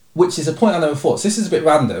 which is a point I never thought. So this is a bit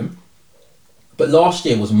random, but last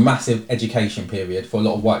year was a massive education period for a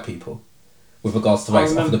lot of white people with regards to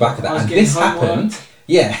race off the back of that. And this happened,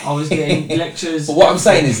 I was getting lectures. But what I'm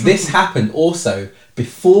saying is this happened also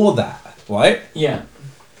before that, right? Yeah.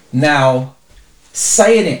 Now,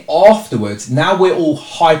 saying it afterwards, now we're all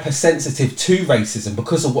hypersensitive to racism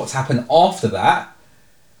because of what's happened after that.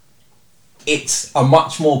 It's a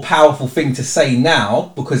much more powerful thing to say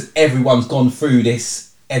now because everyone's gone through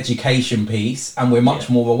this education piece and we're much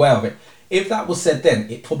more aware of it. If that was said then,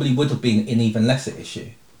 it probably would have been an even lesser issue.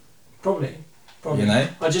 Probably. You know?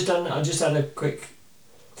 I just had a quick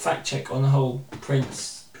fact check on the whole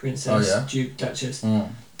princess, Duke, Duchess.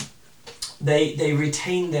 They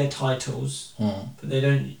retain their titles, but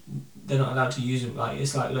they're not allowed to use them. Like,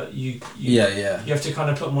 it's like, look, you have to kind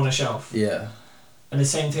of put them on a shelf. Yeah. And the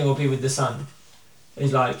same thing will be with the son.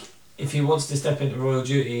 It's like, if he wants to step into royal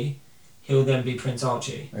duty, he'll then be Prince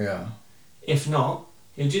Archie. Yeah. If not,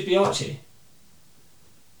 he'll just be Archie.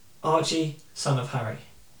 Archie, son of Harry.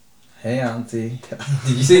 Hey, Auntie.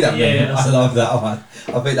 Did you see that? Yeah. I love that one.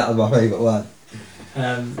 I think that was my favourite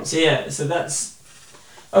one. So that's...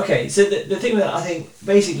 Okay, so the thing that I think,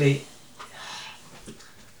 basically,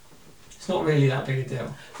 it's not really that big a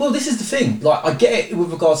deal. Well, this is the thing. Like, I get it with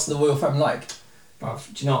regards to the royal family. Like,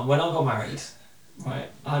 bruv, do you know what? When I got married, right,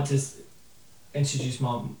 I had to introduce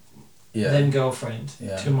my then girlfriend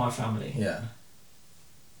to my family. Yeah.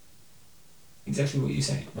 Exactly what you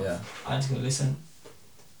say. Yeah. I had to go, listen,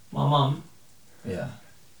 my mum. Yeah.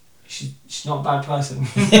 She's not a bad person.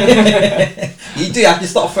 You do have to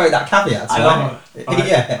start throwing that caveat. I love her. Right?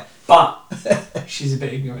 Yeah. But she's a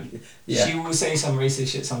bit ignorant. Yeah. She will say some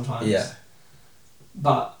racist shit sometimes. Yeah.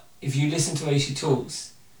 But if you listen to the way she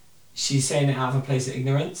talks, she's saying it out of a place of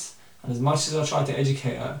ignorance. And as much as I try to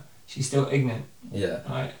educate her, she's still ignorant. Yeah.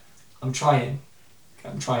 Right? I'm trying.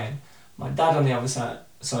 My dad on the other side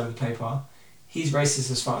of the paper, he's racist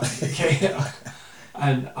as fuck. Okay?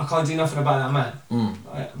 And I can't do nothing about that man.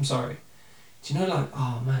 Right? I'm sorry. Do you know, like,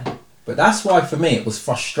 oh man. But that's why for me it was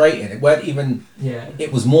frustrating. It weren't even... Yeah.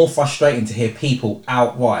 It was more frustrating to hear people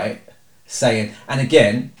outright saying... And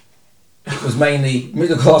again, it was mainly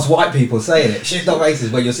middle class white people saying it. She's not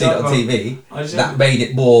racist when you're seeing it on TV. That made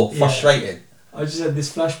it more frustrating. I just had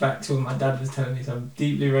this flashback to when my dad was telling me some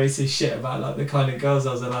deeply racist shit about like the kind of girls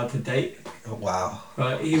I was allowed to date. Oh, wow.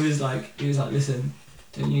 Right? He was like, listen,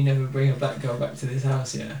 don't you never bring a black girl back to this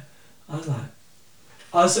house, yeah? I was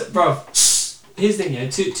like, bro, here's the thing, yeah,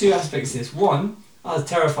 two aspects to this. One, I was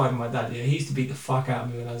terrified of my dad, yeah, he used to beat the fuck out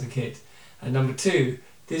of me when I was a kid. And number two,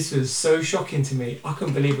 this was so shocking to me, I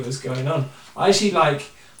couldn't believe what was going on. I actually, like,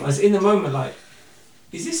 I was in the moment like,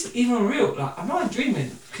 is this even real? Like, am I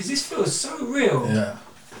dreaming? Because this feels so real. Yeah.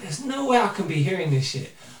 There's no way I can be hearing this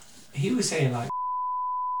shit. He was saying like,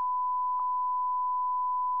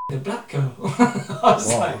 the black girl. I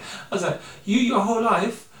was like, you your whole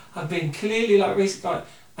life have been clearly like racist guy,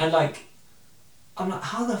 and like, I'm like,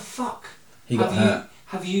 how the fuck? He got hurt.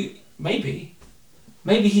 Have you? Maybe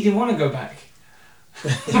he didn't want to go back.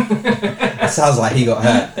 It sounds like he got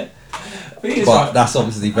hurt. But that's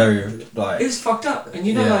obviously very like. It was fucked up, and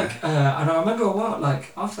you know, like, and I remember a while,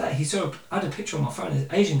 like after that, I had a picture on my phone of this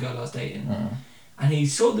Asian girl I was dating, and he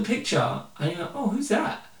saw the picture, and he went, "Oh, who's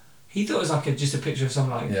that?" He thought it was like just a picture of some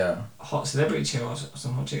like hot celebrity chick or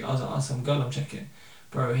some hot chick. I was like, "Oh, some girl I'm checking."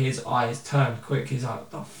 Bro, his eyes turned quick. He's like,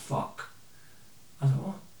 "The fuck?" I was like,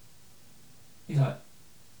 "What?" He's like,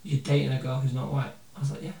 "You're dating a girl who's not white." I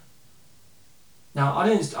was like, "Yeah." Now I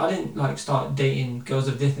didn't like start dating girls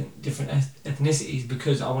of different ethnicities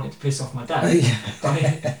because I wanted to piss off my dad.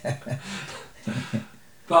 Right?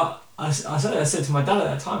 But I said to my dad at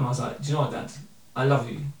that time, I was like, "Do you know what, Dad? I love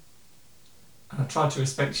you, and I try to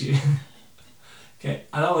respect you. Okay,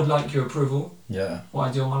 and I would like your approval. Yeah. What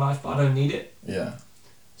I do in my life, but I don't need it. Yeah.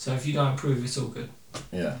 So if you don't approve, it's all good."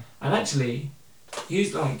 Yeah. And actually, he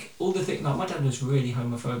was like all the things. Like my dad was really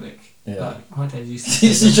homophobic. Yeah. Like, my dad used to.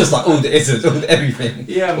 It's just like all the isms, all the everything.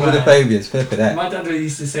 Yeah, all man. the phobias, flip it out. My dad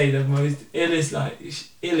used to say the most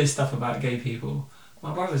illest stuff about gay people.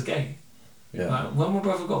 My brother's gay. Yeah. Like, when my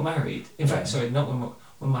brother got married, in fact, sorry, not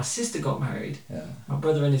when my sister got married. Yeah. My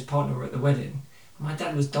brother and his partner were at the wedding. My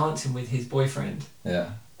dad was dancing with his boyfriend.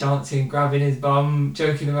 Yeah. Dancing, grabbing his bum,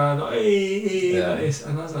 joking around, like, hey, like this.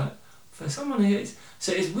 And I was like, for someone who is...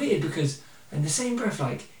 So it's weird because, in the same breath,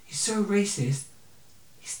 like, he's so racist,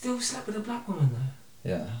 he still slept with a black woman, though.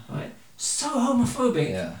 Yeah. Right? So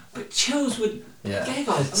homophobic, but chills with gay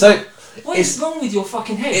guys. So... What is wrong with your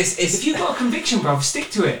fucking head? If you've got a conviction, bruv,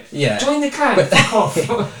 stick to it. Yeah. Join the clan, fuck off.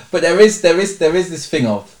 But there is this thing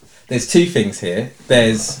of... There's two things here.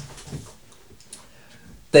 There's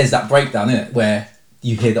that breakdown, innit, where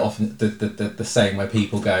you hear the saying where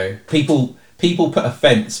people go, people put a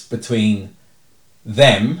fence between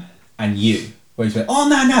them and you, where you say, "Oh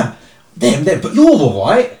no, them, but you're all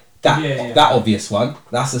right." That obvious one.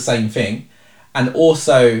 That's the same thing, and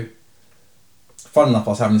also fun enough,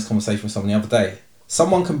 I was having this conversation with someone the other day.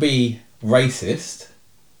 Someone can be racist.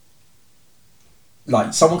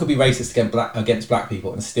 Like, someone could be racist against black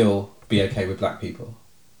people and still be okay with black people.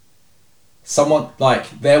 Someone,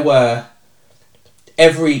 like, there were...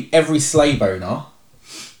 Every slave owner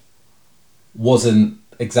wasn't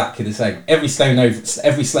exactly the same. Every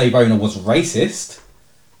slave owner was racist,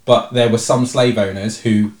 but there were some slave owners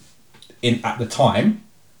who, at the time,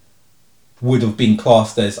 would have been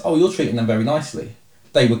classed as, oh, you're treating them very nicely.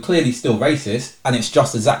 They were clearly still racist, and it's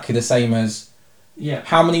just exactly the same as... Yeah.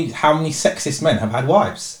 How many sexist men have had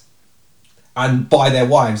wives? And buy their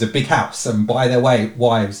wives a big house, and buy their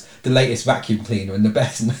wives the latest vacuum cleaner and the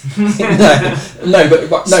best. no,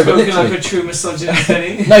 but literally, like a true misogynist.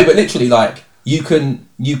 No, but literally, like you can.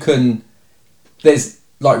 There's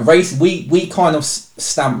like race. We kind of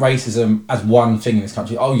stamp racism as one thing in this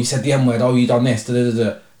country. Oh, you said the N word. Oh, you done this. Da, da, da,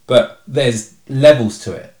 da. But there's levels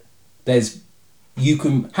to it.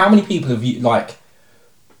 How many people have you like?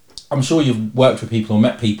 I'm sure you've worked with people or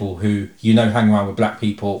met people who hang around with black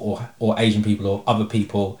people or Asian people or other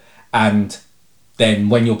people, and then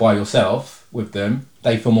when you're by yourself with them,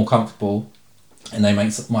 they feel more comfortable, and they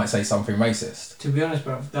might say something racist. To be honest,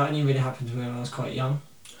 bro, that only really happened to me when I was quite young.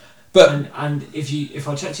 But and if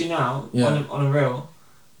I chat to you now on a reel,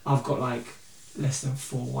 I've got like less than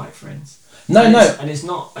 4 white friends. And it's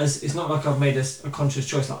not like I've made a conscious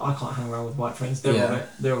choice. Like I can't hang around with white friends.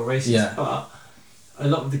 They're all racist. Yeah. But a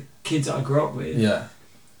lot of the kids that I grew up with,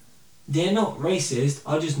 they're not racist.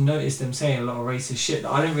 I just noticed them saying a lot of racist shit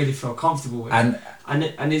that I don't really feel comfortable with. And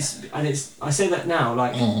it's I say that now,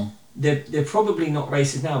 like they're probably not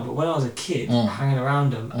racist now, but when I was a kid hanging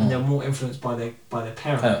around them and they're more influenced by their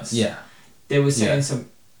parents, they were saying some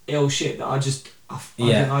ill shit that I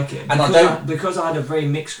didn't like it. Because I had a very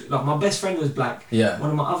mixed, like my best friend was black. Yeah. One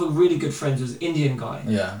of my other really good friends was Indian guy.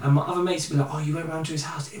 Yeah. And my other mates would be like, oh, you went round to his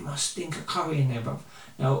house, it must stink of curry in there, bro.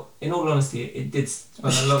 Now, in all honesty, it did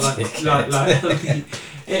smell a lot like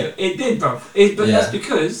it did, bro. But that's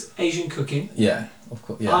because Asian cooking. Yeah, of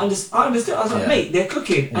course. Yeah. I understood. I was like, mate, they're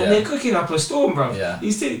cooking, and they're cooking up a storm, bro. Yeah.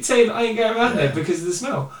 You still saying I ain't going around there because of the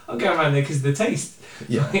smell. I'm going around there because of the taste.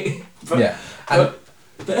 Yeah. But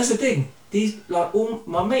that's the thing. These, like, all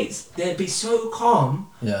my mates, they'd be so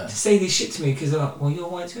calm to say this shit to me because they're like, well, you're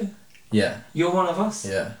white too. Yeah. You're one of us.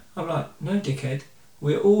 Yeah. I'm like, no, dickhead.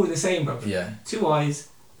 We're all the same, bro. Yeah. 2 eyes,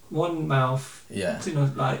 1 mouth. Yeah. 2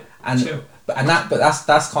 nose, like, chill. But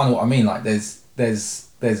that's kind of what I mean. Like, there's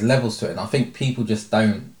levels to it, and I think people just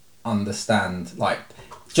don't understand. Like,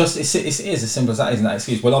 it is as simple as that, isn't that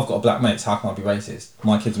excuse? Well, I've got a black mate, so how can I be racist?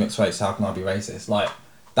 My kid's mixed race, so how can I be racist? Like,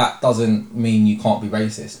 that doesn't mean you can't be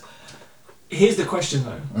racist. Here's the question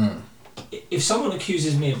though. If someone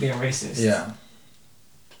accuses me of being racist,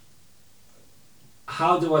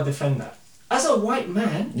 how do I defend that? As a white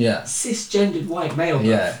man, cisgendered white male,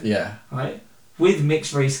 right, with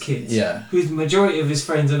mixed race kids, whose majority of his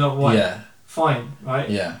friends are not white, fine, right?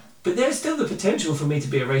 Yeah. But there's still the potential for me to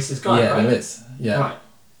be a racist guy, right? There is. Yeah. Right.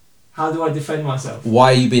 How do I defend myself?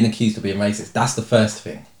 Why are you being accused of being racist? That's the first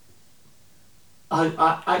thing.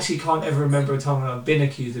 I actually can't ever remember a time when I've been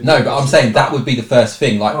accused of... No, but I'm saying that would be the first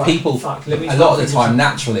thing. Like, people, a lot of the time,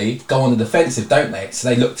 naturally, go on the defensive, don't they? So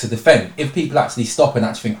they look to defend. If people actually stop and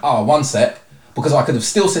actually think, oh, one sec, because I could have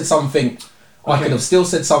still said something... I could have still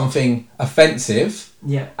said something offensive,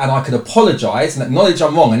 and I could apologise and acknowledge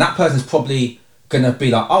I'm wrong, and that person's probably going to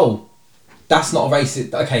be like, oh, that's not a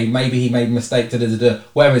racist, okay, maybe he made a mistake, da da da da.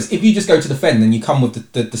 Whereas if you just go to defend, then you come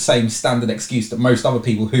with the same standard excuse that most other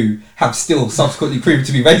people who have still subsequently proven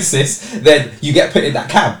to be racist, then you get put in that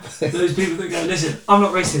camp. Those people that go, listen, I'm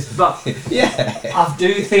not racist, but I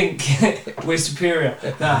do think we're superior.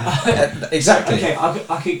 Exactly. Okay,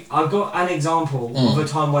 I've got an example of a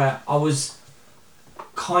time where I was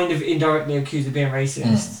kind of indirectly accused of being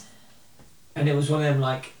racist, and it was one of them,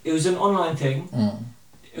 like, it was an online thing.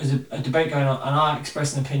 It was a debate going on, and I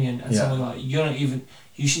expressed an opinion, and someone was like, you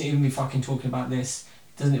shouldn't even be fucking talking about this.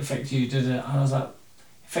 It doesn't affect you. And I was like, it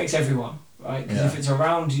affects everyone, right? Because if it's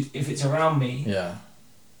around me, and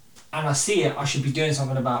I see it, I should be doing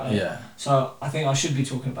something about it. Yeah. So I think I should be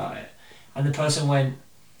talking about it. And the person went,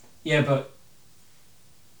 yeah, but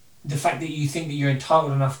the fact that you think that you're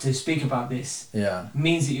entitled enough to speak about this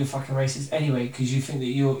means that you're fucking racist anyway, because you think that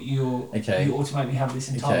you automatically have this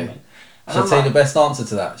entitlement. Okay. Shall I tell you the best answer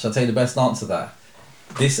to that? Shall I tell you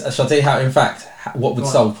how, in fact, what would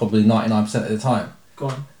solve probably 99% of the time? Go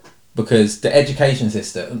on. Because the education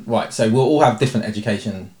system, right, so we'll all have different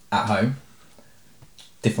education at home,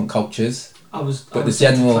 different cultures. But the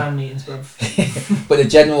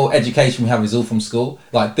general education we have is all from school.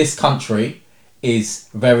 Like, this country is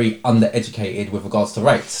very undereducated with regards to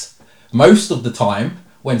race. Most of the time,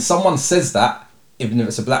 when someone says that, even if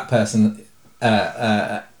it's a black person,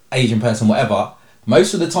 Asian person, whatever,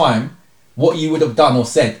 most of the time, what you would have done or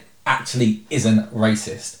said actually isn't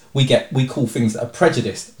racist. We call things that are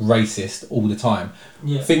prejudiced racist all the time.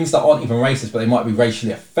 Yeah. Things that aren't even racist, but they might be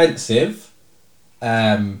racially offensive,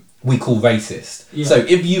 we call racist. Yeah. So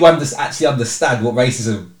if you actually understand what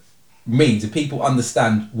racism means, if people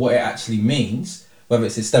understand what it actually means, whether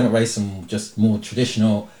it's systemic racism, just more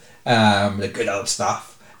traditional, the good old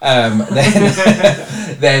stuff, then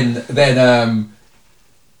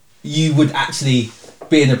you would actually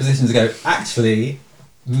be in a position to go, actually,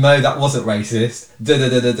 no, that wasn't racist,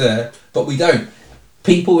 but we don't.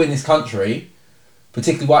 People in this country,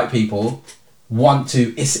 particularly white people, want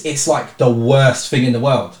to, it's like the worst thing in the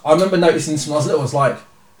world. I remember noticing this when I was little. I was like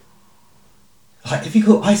if you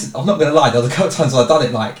call ISIS, I'm not going to lie, there was a couple of times I've done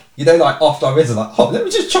it, like, you know, like after I read it, like, oh, let me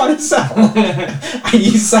just try this out. And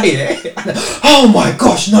you say it, and, oh my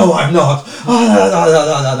gosh, no, I'm not.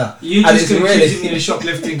 You just going to accuse me of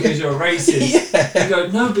shoplifting because you're a racist. Yeah. You go,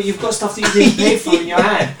 no, but you've got stuff that you didn't pay for in your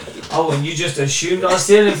hand. Oh, and you just assumed I was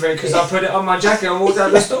stealing for it because I put it on my jacket and walked out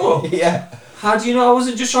of the store. Yeah. How do you know I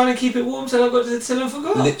wasn't just trying to keep it warm till I got to the till and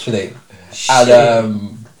forgot? Literally. Shit.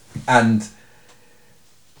 And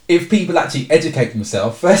if people actually educate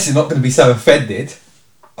themselves, first, they're not going to be so offended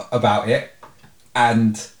about it,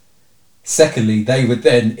 and secondly, they would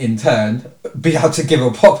then in turn be able to give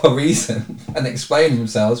a proper reason and explain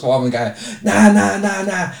themselves, rather than going,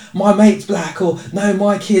 nah, my mate's black, or no,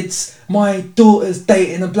 my daughter's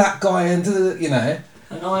dating a black guy, and you know.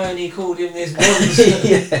 And I only called him this once.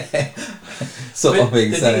 Yeah. Sort of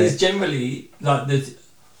thing. The thing is, generally, like the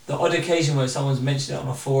odd occasion where someone's mentioned it on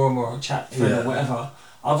a forum or a chat thread or whatever,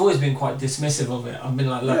 I've always been quite dismissive of it. I've been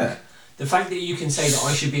like, look, the fact that you can say that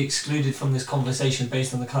I should be excluded from this conversation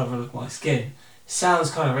based on the colour of my skin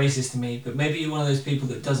sounds kind of racist to me, but maybe you're one of those people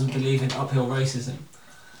that doesn't believe in uphill racism.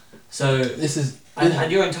 So,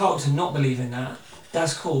 and you're entitled to not believe in that.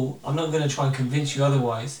 That's cool. I'm not going to try and convince you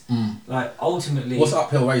otherwise. Like, ultimately... What's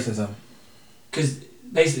uphill racism? Because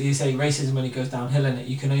basically you say racism only goes downhill, in it.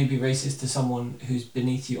 You can only be racist to someone who's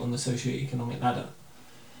beneath you on the socio-economic ladder.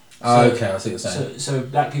 Okay, I see what you're saying. So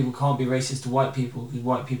black people can't be racist to white people because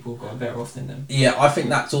white people have got better off than them. Yeah, I think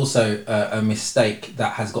that's also a mistake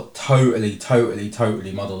that has got totally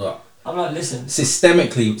muddled up. I'm like, listen...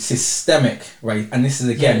 Systemic race, and this is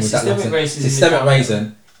again with that systemic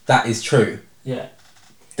racism, that is true. Yeah.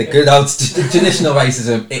 The good old traditional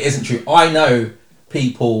racism, it isn't true. I know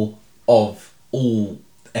people of all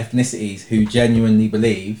ethnicities who genuinely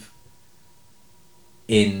believe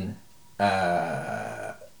in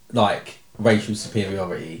like racial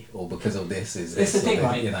superiority, or because of this is this. It's the thing,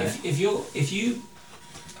 right? You know. If you,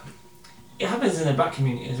 it happens in the black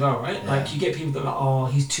community as well, right? Yeah. Like you get people that are like, oh,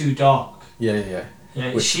 he's too dark. Yeah.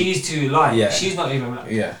 She's too light. Yeah. She's not even black.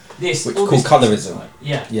 Yeah. This which all is called this colorism. Like,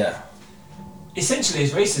 yeah. Yeah. Essentially,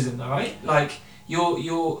 it's racism, though, right? Like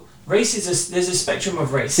your race is there's a spectrum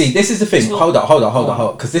of race. See, this is the thing. Hold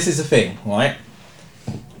up, because this is the thing, right?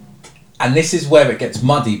 And this is where it gets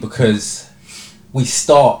muddy, because we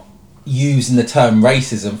start using the term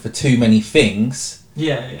racism for too many things.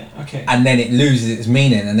 Yeah, okay. And then it loses its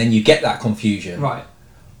meaning, and then you get that confusion. Right.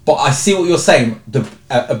 But I see what you're saying.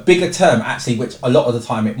 A bigger term, actually, which a lot of the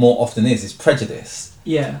time it more often is prejudice.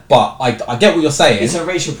 Yeah. But I get what you're saying. It's a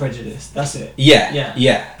racial prejudice. That's it.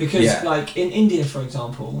 Yeah. Because like in India, for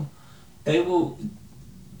example, people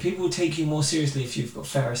will take you more seriously if you've got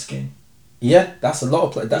fairer skin. Yeah, that's a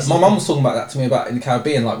lot of my mum was talking about that to me about in the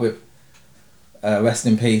Caribbean, like with rest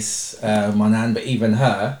in peace, my nan, but even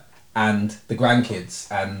her and the grandkids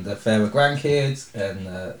and the fairer grandkids and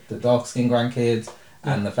the dark skinned grandkids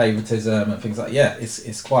and the favoritism and things like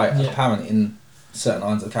it's quite apparent in certain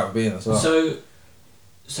islands of the Caribbean as well.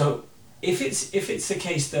 So if it's the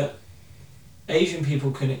case that Asian people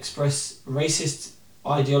can express racist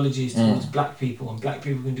ideologies towards black people and black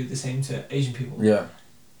people can do the same to Asian people. Yeah.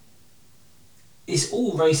 It's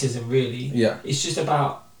all racism, really. Yeah. It's just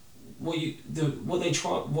about what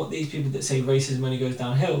these people that say racism only goes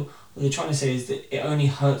downhill, what they're trying to say is that it only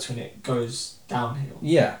hurts when it goes downhill.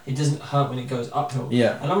 Yeah. It doesn't hurt when it goes uphill.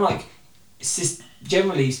 Yeah. And I'm like, it's just,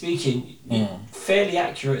 generally speaking, fairly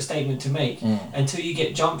accurate statement to make until you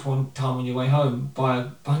get jumped one time on your way home by a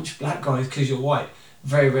bunch of black guys because you're white.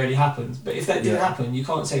 Very rarely happens. But if that did happen, you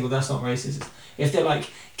can't say, well, that's not racist. If they're like,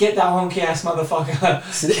 get that honky ass motherfucker.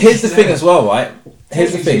 So here's the thing as well, right?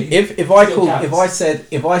 Here's the thing. If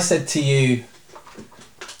I said to you,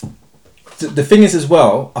 the thing is as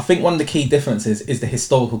well, I think one of the key differences is the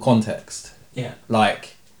historical context. Yeah.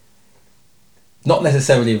 Like, not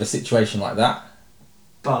necessarily with a situation like that,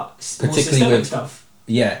 but particularly systemic with stuff.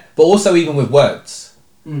 Yeah, but also even with words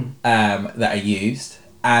Mm. that are used,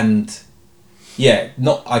 and yeah,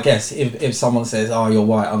 not. I guess if someone says, "Oh, you're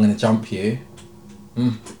white, I'm going to jump you,"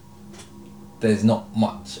 there's not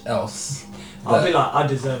much else. I'll be like, I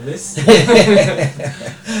deserve this.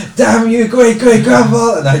 Damn you, great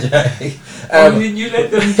grandfather! No, joking. Why didn't you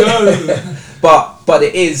let them go? But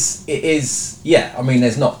it is. Yeah, I mean,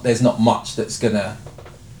 there's not much that's gonna.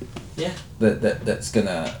 Yeah. That's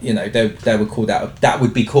gonna, they would call that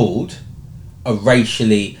would be called a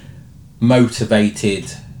racially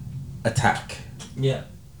motivated attack. Yeah.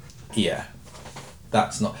 Yeah,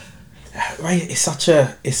 that's not right. It's such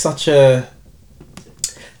a.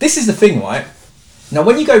 This is the thing, right? Now,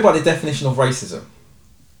 when you go by the definition of racism,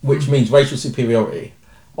 which means racial superiority,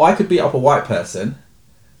 I could beat up a white person,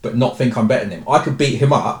 but not think I'm better than him. I could beat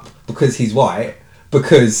him up because he's white,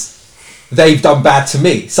 because they've done bad to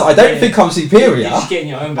me. So I don't think I'm superior. You're just getting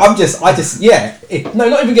your own back.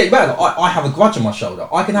 Not even getting better. I have a grudge on my shoulder.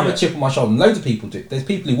 I can have a chip on my shoulder. And loads of people do. There's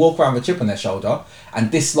people who walk around with a chip on their shoulder and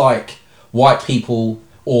dislike white people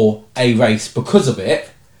or a race because of it,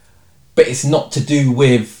 but it's not to do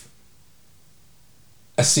with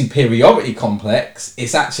a superiority complex.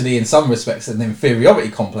 It's actually, in some respects, an inferiority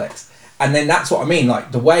complex. And then that's what I mean.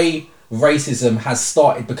 Like, the way racism has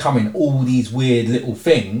started becoming all these weird little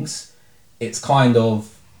things, it's kind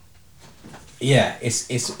of,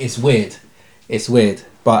 it's weird. It's weird.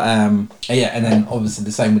 But, and then obviously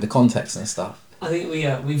the same with the context and stuff. I think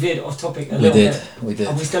we veered off topic a little bit. We did.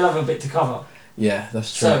 And we still have a bit to cover. Yeah,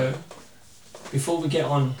 that's true. So, before we get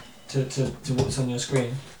on to what's on your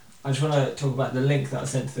screen, I just want to talk about the link that I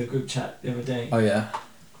sent to the group chat the other day. Oh, yeah.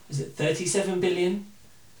 Is it 37 billion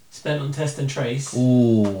spent on test and trace?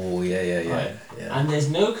 Ooh, yeah. Right. Yeah. And there's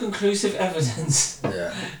no conclusive evidence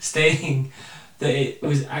stating that it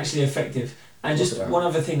was actually effective. And just one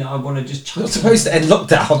other thing that I want to just chuck. It's supposed to end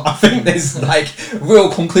lockdown. I think there's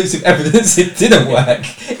real conclusive evidence it didn't work.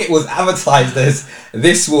 It was advertised as,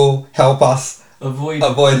 this will help us avoid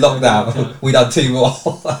lockdown. We done 2 more.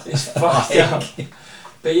 It's fucked up.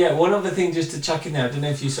 But yeah, one other thing just to chuck in there, I don't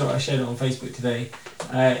know if you saw it, I shared it on Facebook today.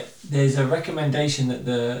 There's a recommendation that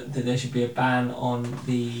there should be a ban on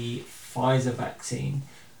the Pfizer vaccine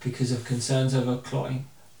because of concerns over clotting.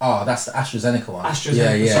 Oh, that's the AstraZeneca one.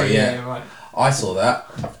 AstraZeneca, yeah, right. I saw that.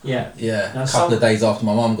 Yeah. Yeah, now a couple of days after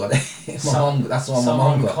my mum got it. That's the one my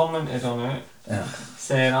mum got. Someone commented on it,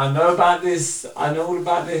 saying, I know about this, I know all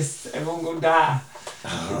about this, everyone gonna die.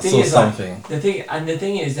 I saw something. The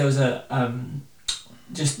thing is, there was a...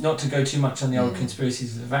 just not to go too much on the old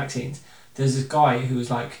conspiracies of the vaccines, there's this guy who was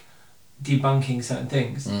debunking certain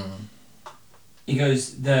things. He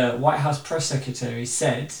goes, the White House press secretary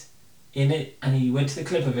said in it, and he went to the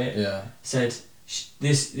clip of it, said,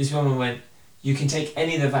 this woman went, you can take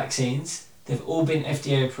any of the vaccines, they've all been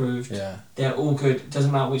FDA approved, they're all good,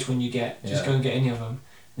 doesn't matter which one you get, just go and get any of them.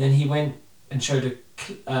 And then he went and showed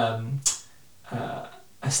a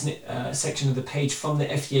section of the page from the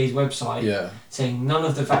FDA's website saying none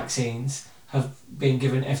of the vaccines have been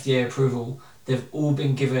given FDA approval. They've all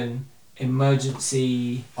been given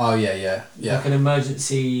emergency. Oh yeah. Like an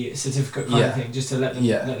emergency certificate kind of thing, just to let them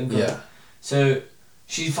go. Yeah. So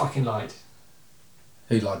she fucking lied.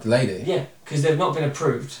 Who lied? The lady? Yeah, because they've not been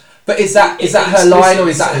approved. But is that her line, or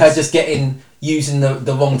is that her just using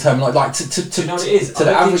the wrong terminology? Like to you know what it is? To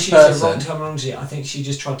the average person. I don't think she used the wrong terminology. I think she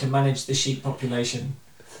just tried to manage the sheep population.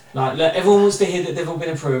 Like, everyone wants to hear that they've all been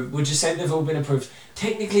approved. We'll just say they've all been approved.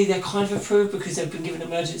 Technically, they're kind of approved because they've been given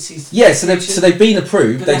emergencies. Yeah, so they've been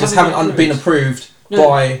approved. They just haven't been approved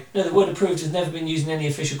by. No, the word approved has never been used in any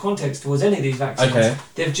official context towards any of these vaccines. Okay.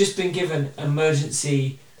 They've just been given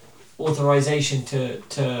emergency authorization to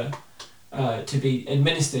be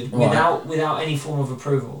administered without any form of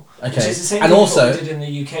approval. Okay. Which is the same thing what we did in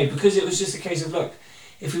the UK, because it was just a case of, look,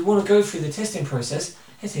 if we want to go through the testing process,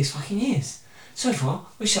 it takes fucking years. So far,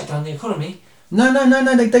 we shut down the economy. No. They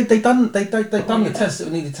done the tests that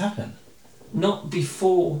needed to happen. Not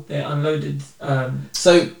before they unloaded.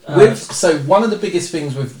 So one of the biggest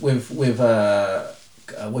things with what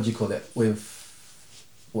do you call it? With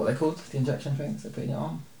what are they called? The injection things they put in your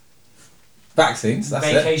arm. Vaccines. That's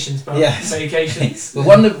vacations, it. Bro. Yes. Vacations. But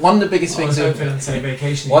one of the biggest things. I was hoping I'd say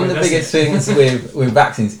vacation. One of the biggest things with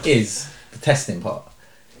vaccines is the testing part.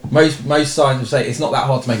 Most scientists will say it's not that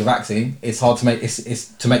hard to make a vaccine. It's hard to make. It's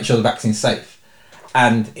to make sure the vaccine's safe,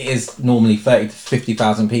 and it is normally 30 to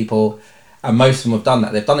 50,000 people, and most of them have done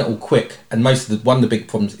that. They've done it all quick, and one of the big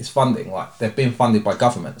problems is funding. Like, they've been funded by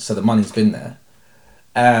government, so the money's been there.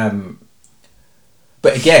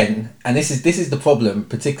 But again, and this is the problem,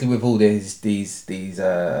 particularly with all these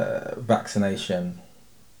vaccination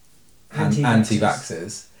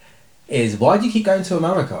anti-vaxxers, is why do you keep going to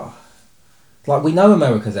America? Like, we know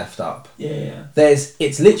America's effed up. Yeah.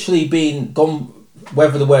 It's literally been gone,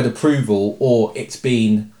 whether the word approval or it's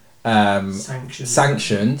been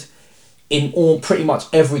sanctioned in pretty much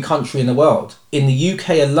every country in the world. In the UK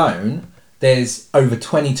alone, there's over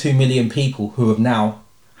 22 million people who have now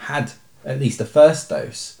had at least the first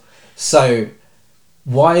dose. So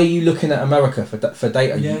why are you looking at America for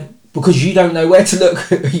data? Yeah. Because you don't know where to look.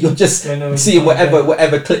 You're just seeing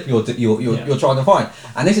whatever clip you're trying to find,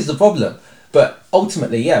 and this is the problem. But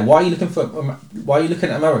ultimately, why are you looking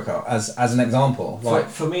at America as an example? Like,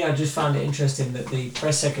 for me, I just found it interesting that the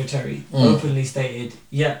press secretary openly stated,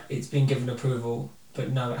 "Yep, it's been given approval,"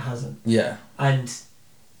 but no, it hasn't. Yeah. And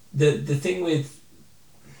the thing with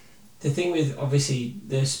obviously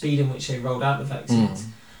the speed in which they rolled out the vaccines,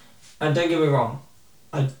 and don't get me wrong,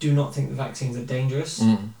 I do not think the vaccines are dangerous.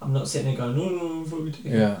 I'm not sitting there going, no.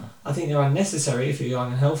 Yeah. I think they're unnecessary if you're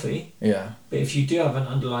young and healthy. Yeah. But if you do have an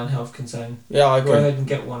underlying health concern, I agree. go ahead and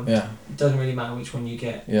get one. Yeah. It doesn't really matter which one you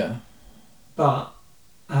get. Yeah. But,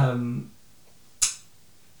 the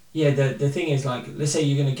thing is, like, let's say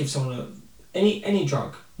you're going to give someone any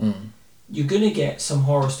drug. You're going to get some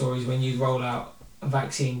horror stories when you roll out a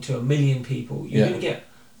vaccine to 1 million people. You're going to get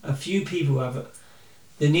a few people who have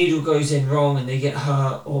the needle goes in wrong and they get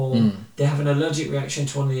hurt, or they have an allergic reaction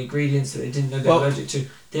to one of the ingredients that they didn't know they're allergic to.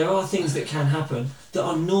 There are things that can happen that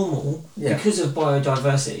are normal because of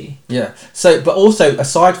biodiversity. Yeah. So, but also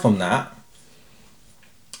aside from that,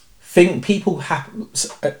 think people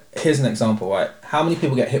here's an example, right? How many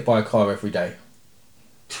people get hit by a car every day?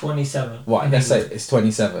 27. Right, let's say it's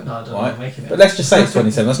 27. No, I don't right? know, making it. But let's just say it's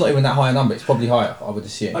 27. That's not even that high a number. It's probably higher, I would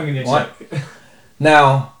assume. I'm going to right? check.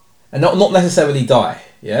 Now, and not necessarily die,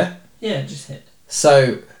 yeah? Yeah, just hit.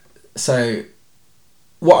 So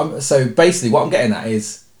basically what I'm getting at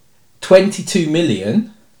is 22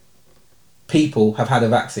 million people have had a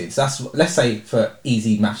vaccine. So that's, let's say for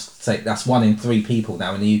easy maths sake, that's 1 in 3 people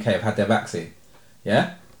now in the UK have had their vaccine.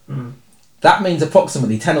 Yeah? That means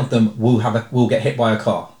approximately 10 of them will get hit by a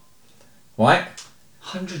car. Right?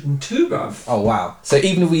 102, bruv. Oh wow! So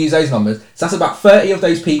even if we use those numbers, so that's about 30 of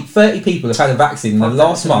those 30 people have had a vaccine in the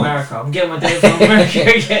last month. America. I'm getting my data from America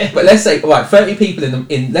again. But let's say 30 people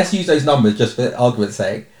in let's use those numbers just for argument's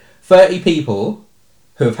sake. 30 people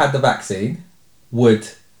who have had the vaccine would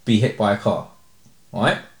be hit by a car,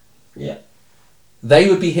 right? Yeah. They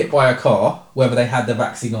would be hit by a car whether they had the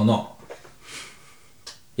vaccine or not.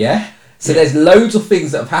 Yeah. So there's loads of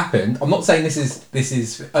things that have happened. I'm not saying this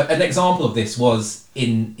is an example of this was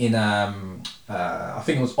in I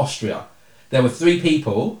think it was Austria. There were 3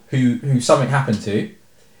 people who something happened to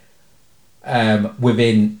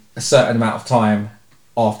within a certain amount of time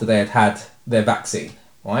after they had their vaccine,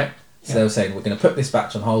 right? So they were saying, we're going to put this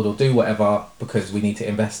batch on hold or do whatever because we need to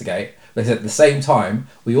investigate. But at the same time,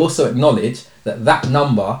 we also acknowledge that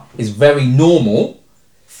number is very normal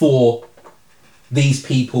for these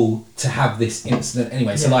people to have this incident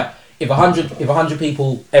anyway. So like if 100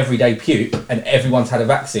 people every day puke and everyone's had a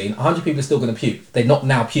vaccine, 100 people are still going to puke. They're not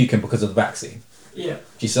now puking because of the vaccine. Yeah. Do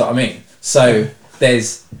you see what I mean? So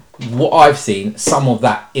there's what I've seen, some of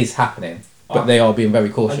that is happening, but they are being very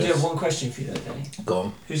cautious. I do have one question for you though, Danny. Go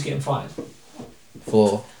on. Who's getting fired?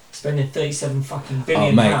 For spending 37 fucking billion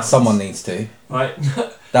Oh mate, pounds. someone needs to. Right.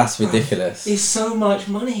 That's ridiculous. It's so much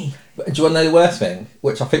money. But do you want to know the worst thing?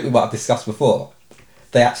 Which I think we might have discussed before.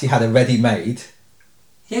 They actually had a ready-made.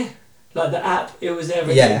 Yeah, like the app, it was there.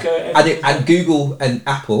 And Google and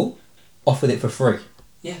Apple offered it for free.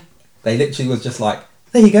 Yeah. They literally was just like,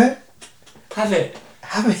 there you go. Have it.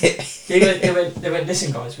 They went,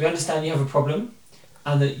 listen guys, we understand you have a problem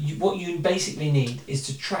and that what you basically need is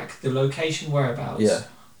to track the location whereabouts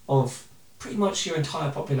of pretty much your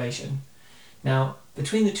entire population. Now,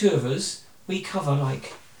 between the two of us, we cover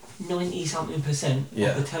like 90-something%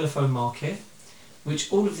 of the telephone market,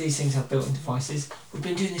 which all of these things have built-in devices. We've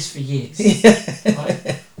been doing this for years.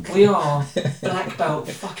 Right? We are black belt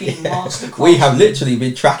fucking masterclass. We have literally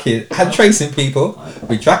been tracking and tracing people.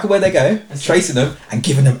 We track where they go, tracing them, and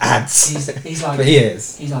giving them ads he's like, for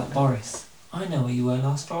years. He's like, Boris, I know where you were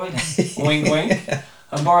last Friday. Wink, wink.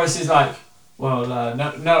 And Boris is like, well,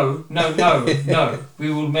 no.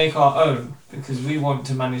 We will make our own because we want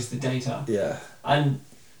to manage the data. Yeah. And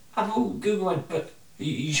Apple, Google went, but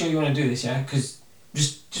you sure you want to do this, yeah? Because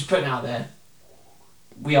just putting it out there,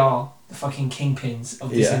 we are the fucking kingpins of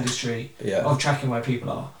this industry of tracking where people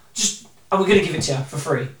are. And we're going to give it to you for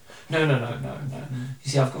free. No. You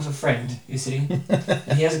see, I've got a friend, you see,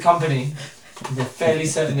 and he has a company, And they're fairly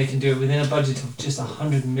certain they can do it within a budget of just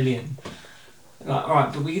 100 million. Like,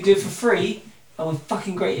 alright, but we can do it for free, and we're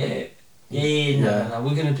fucking great at it. No.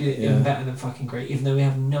 We're going to do it even better than fucking great, even though we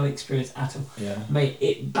have no experience at all. Yeah. Mate,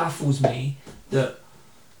 it baffles me that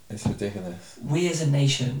it's ridiculous. We as a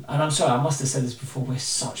nation, and I'm sorry, I must have said this before, we're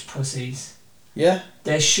such pussies. Yeah.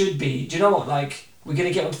 There should be, do you know what, like, we're going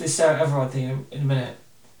to get onto this Sarah Everard thing in a minute.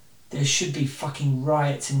 There should be fucking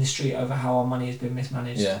riots in the street over how our money has been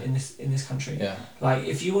mismanaged in this country. Yeah. Like,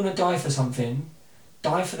 if you want to die for something,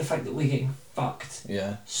 die for the fact that we're getting fucked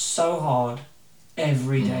so hard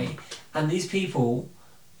every day. And these people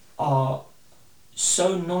are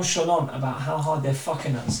so nonchalant about how hard they're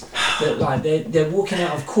fucking us that like they're walking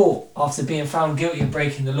out of court after being found guilty of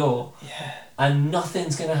breaking the law. Yeah. And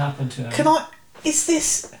nothing's gonna happen to them. Is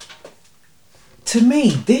this, to me,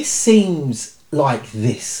 this seems like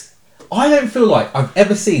this. I don't feel like I've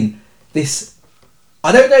ever seen this.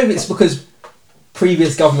 I don't know if it's because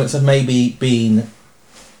previous governments have maybe been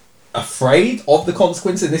afraid of the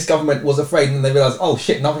consequences, and this government was afraid, and they realised, oh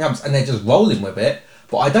shit, nothing happens, and they're just rolling with it.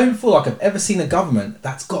 But I don't feel like I've ever seen a government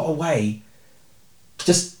that's got away,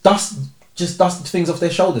 just dust things off their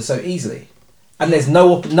shoulders so easily, and there's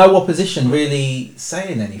no opposition really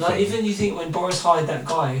saying anything. Like, even you think when Boris hired that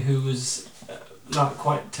guy who was like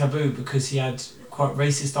quite taboo because he had quite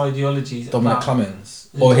racist ideologies. Dominic Cummings,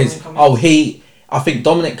 I think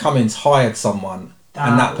Dominic Cummings hired someone.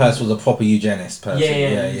 And that person was a proper eugenist person.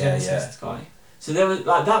 Eugenicist guy. So there was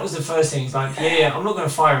like that was the first thing. He's like, I'm not going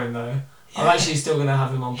to fire him though. I'm actually still going to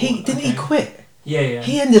have him on board. He quit? Yeah.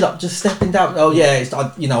 He ended up just stepping down. Oh yeah,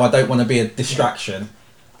 I don't want to be a distraction.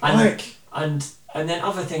 And then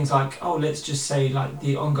other things like, let's just say like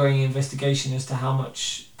the ongoing investigation as to how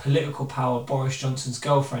much political power Boris Johnson's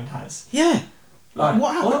girlfriend has. Yeah. Like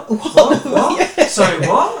what? Yeah. Sorry,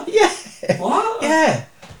 what? Yeah. What? Yeah.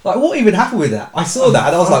 Like, what even happened with that? I saw that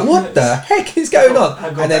and I was like, what the heck is going on?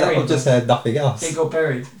 And then I've just heard nothing else. It got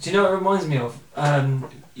buried. Do you know what it reminds me of?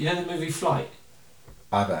 You know the movie Flight?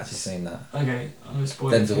 I haven't actually seen that. Okay, I'm going to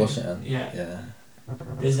spoil it. Denzel Washington? Yeah.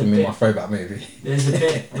 There's a bit, my favourite movie. There's a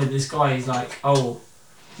bit where this guy is like,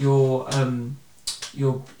 your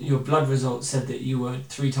blood results said that you were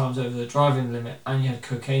 3 times over the driving limit and you had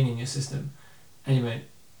cocaine in your system. And he went,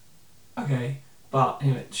 okay, but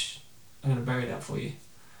anyway, I'm going to bury that for you.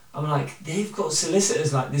 I'm like, they've got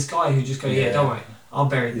solicitors like this guy who just go, don't worry, I'll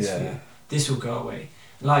bury this for you. This will go away.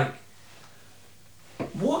 Like,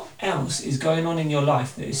 what else is going on in your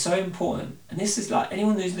life that is so important? And this is like,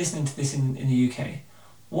 anyone who's listening to this in the UK,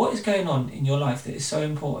 what is going on in your life that is so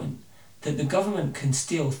important that the government can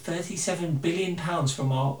steal £37 billion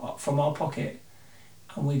from our pocket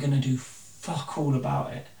and we're going to do fuck all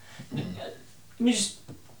about it? Let me just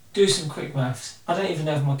do some quick maths. I don't even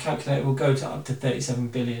know if my calculator will go to up to 37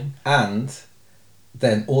 billion. And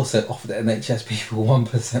then also offer the NHS people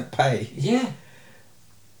 1% pay. Yeah.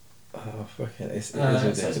 Oh, fuck it. It's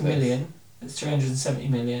ridiculous. So it's a million. It's 370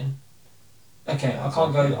 million. Okay, I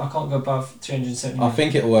can't go above 370 million. I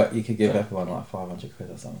think it'll work. You could give everyone like 500 quid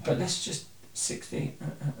or something. But let's just 60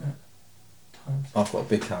 times. I've got a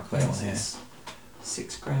big calculator on here.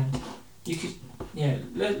 6 grand. You could,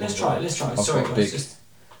 let's try it. Sorry guys, just...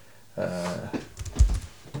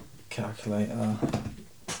 calculator.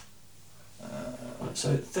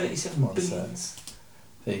 So 37 billion.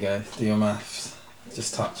 There you go. Do your maths.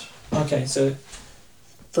 Just touch. Okay, so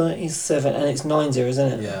 37, and it's 9 zeros,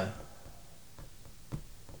 isn't it? Yeah.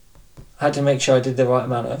 I had to make sure I did the right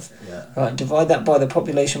amount of. Yeah. Right, divide that by the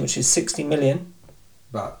population, which is 60 million.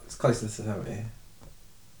 But it's close to 70.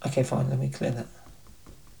 Okay, fine. Let me clear that.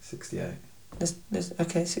 68.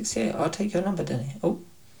 Okay, 68. I'll take your number, Denny.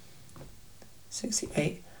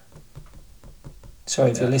 68.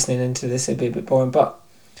 Sorry if you're listening into this, it'd be a bit boring, but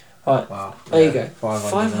right, wow. There you go.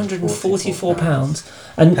 £544.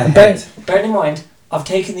 And bearing in mind, I've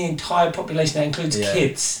taken the entire population, that includes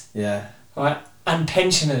kids. Yeah. Right? And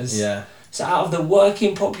pensioners. Yeah. So out of the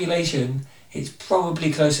working population, it's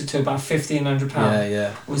probably closer to about £1,500.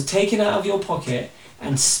 Yeah. Was taken out of your pocket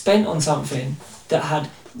and spent on something that had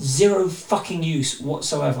zero fucking use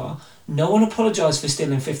whatsoever. No one apologised for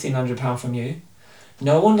stealing £1,500 from you.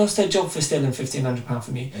 No one lost their job for stealing £1,500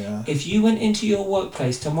 from you. Yeah. If you went into your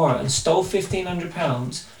workplace tomorrow and stole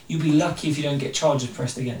 £1,500, you'd be lucky if you don't get charges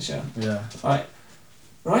pressed against you. Yeah. Right?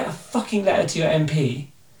 Write a fucking letter to your MP.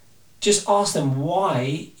 Just ask them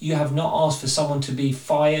why you have not asked for someone to be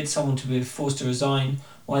fired, someone to be forced to resign,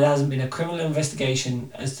 why there hasn't been a criminal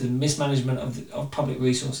investigation as to the mismanagement of public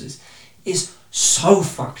resources. It's so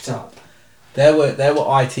fucked up. There were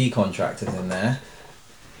IT contractors in there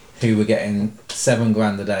who were getting $7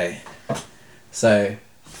 grand a day. So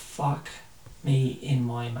fuck me in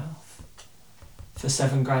my mouth for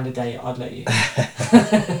 $7,000 a day, I'd let you.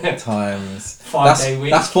 Times 5-day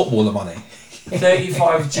week. That's footballer money.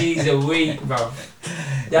 35 G's a week, bro.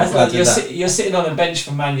 That's like you're sitting on the bench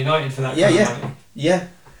for Man United for that kind of money. Yeah.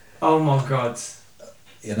 Oh my God.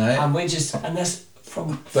 You know. And that's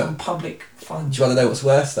from public funds. Do you want to know what's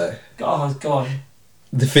worse though? Oh God.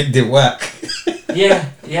 The thing didn't work. Yeah.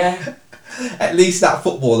 At least that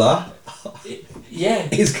footballer. Yeah.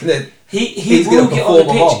 He's gonna. He will get on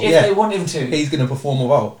the pitch if they want him to. He's gonna perform a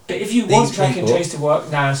role. But if you want track and trace to work,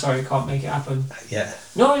 sorry, can't make it happen. Yeah.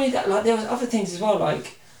 Not only that, like there was other things as well,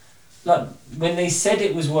 like when they said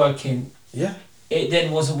it was working. Yeah. It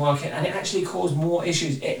then wasn't working, and it actually caused more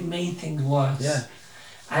issues. It made things worse. Yeah.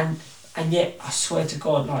 And yet, I swear to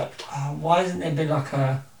God, like, why hasn't there been like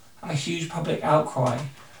a huge public outcry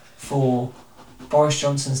for Boris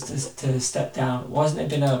Johnson to step down? Why hasn't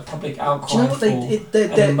there been a public outcry? Do you know what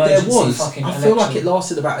there was? I feel like it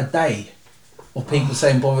lasted about a day of people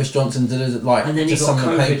saying Boris Johnson did it, like, and then just you got some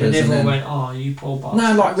of COVID, the papers, and everyone went, "Oh, you poor bastard."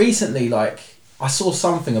 No, like recently, like I saw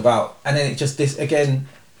something about, and then it just again.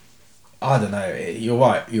 I don't know. You're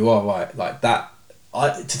right. You are right. Like that.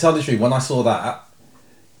 To tell the truth, when I saw that,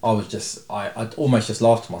 I was just I almost just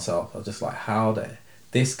laughed to myself. I was just like, how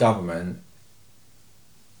this government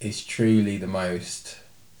is truly the most,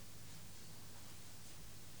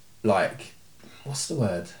 like, what's the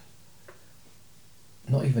word?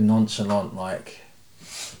 Not even nonchalant, like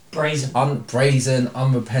brazen, brazen,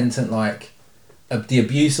 unrepentant. Like the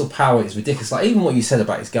abuse of power is ridiculous. Like even what you said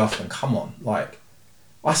about his girlfriend. Come on, like.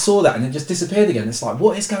 I saw that and it just disappeared again. It's like,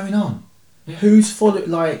 what is going on? Yeah. Who's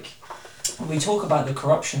following? Like, we talk about the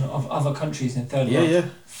corruption of other countries in third world. Yeah.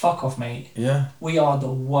 Fuck off, mate. Yeah. We are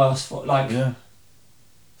the worst for Yeah.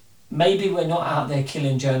 Maybe we're not out there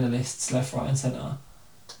killing journalists left, right, and centre,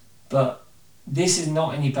 but this is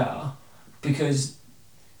not any better because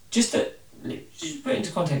just put it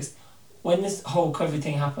into context. When this whole COVID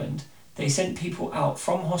thing happened, they sent people out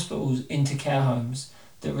from hospitals into care homes.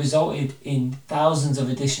 That resulted in thousands of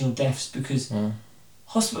additional deaths because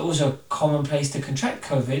hospitals are a common place to contract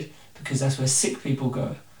COVID because that's where sick people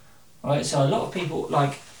go, right? So a lot of people,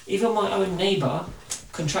 like even my own neighbour,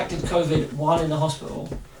 contracted COVID while in the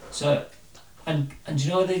hospital. So, and do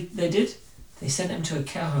you know what they did? They sent him to a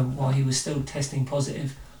care home while he was still testing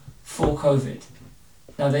positive for COVID.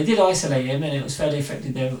 Now they did isolate him and it was fairly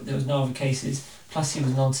effective. There was no other cases. Plus he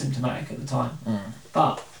was non-symptomatic at the time.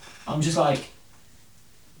 But I'm just like.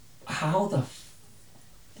 How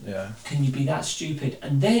can you be that stupid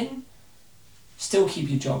and then still keep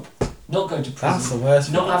your job, not go to prison? That's the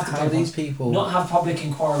worst. Not have to how these people not have public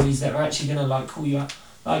inquiries that are actually gonna like call you out.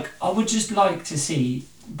 Like I would just like to see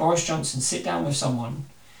Boris Johnson sit down with someone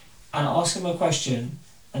and ask him a question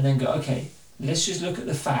and then go, okay, let's just look at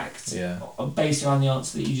the facts based around the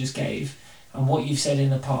answer that you just gave and what you've said in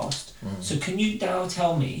the past. So can you now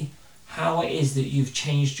tell me how it is that you've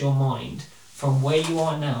changed your mind from where you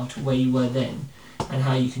are now to where you were then and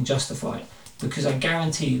how you can justify it? Because I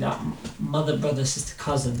guarantee that mother, brother, sister,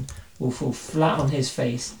 cousin will fall flat on his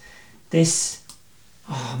face.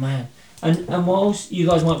 Oh man. And whilst you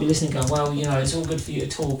guys might be listening going, well, you know, it's all good for you to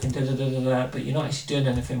talk and but you're not actually doing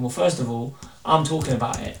anything. Well, first of all, I'm talking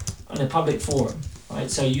about it on a public forum,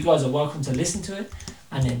 right? So you guys are welcome to listen to it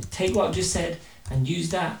and then take what I've just said and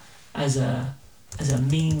use that as a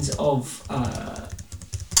means of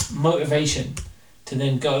motivation to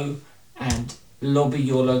then go and lobby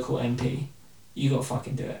your local MP. You gotta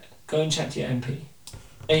fucking do it. Go and chat to your MP.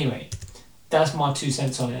 Anyway, that's my 2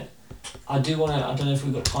 cents on it. I don't know if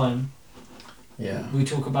we've got time. Yeah. We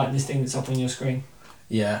talk about this thing that's up on your screen.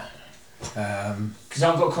 Yeah. Because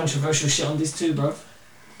I've got controversial shit on this too, bro.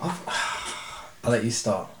 I'll let you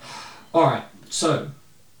start. Alright, so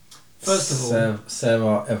first of all,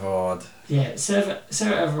 Sarah Everard. Yeah, Sarah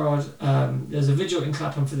Everard. There's a vigil in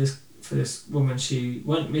Clapham for this woman. She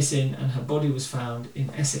went missing, and her body was found in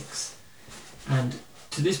Essex. And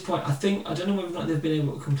to this point, I don't know whether or not they've been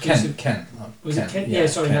able to conclusively. Kent. Was it Kent? Yeah,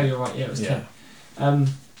 sorry, Kent. No, you're right. Yeah, it was Kent.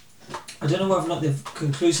 I don't know whether or not they've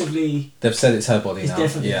conclusively. They've said it's her body now. It's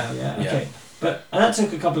definitely now. Yeah. Okay. And that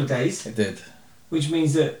took a couple of days. It did. Which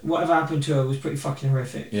means that whatever happened to her was pretty fucking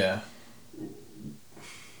horrific. Yeah.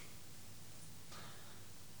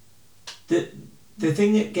 The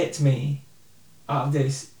thing that gets me out of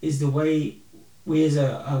this is the way we as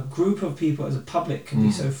a group of people, as a public, can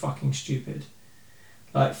be so fucking stupid.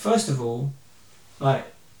 Like, first of all, like,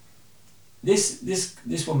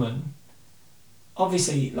 this woman,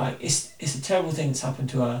 obviously, like, it's a terrible thing that's happened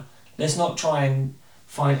to her. Let's not try and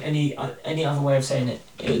find any other way of saying it.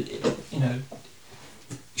 It you know,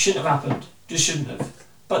 shouldn't have happened. Just shouldn't have.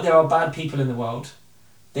 But there are bad people in the world.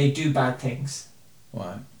 They do bad things.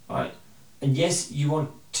 Right. Right? And yes, you want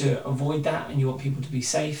to avoid that and you want people to be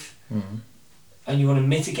safe. Mm. And you want to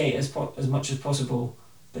mitigate as much as possible,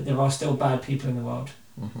 but there are still bad people in the world.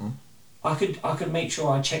 Mm-hmm. I could make sure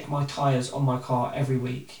I check my tyres on my car every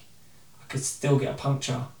week. I could still get a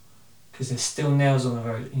puncture because there's still nails on the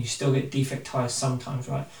road, and you still get defect tyres sometimes,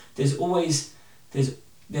 right? There's always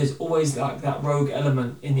like that rogue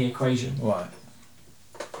element in the equation. Right.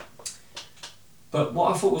 But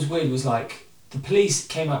what I thought was weird was like the police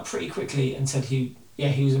came out pretty quickly and said he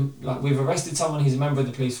was like, we've arrested someone, he's a member of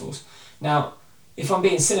the police force. Now, if I'm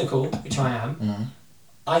being cynical, which I am,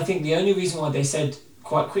 I think the only reason why they said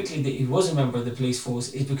quite quickly that he was a member of the police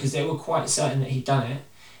force is because they were quite certain that he'd done it,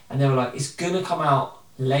 and they were like, it's gonna come out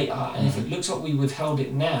later, and if it looks like we withheld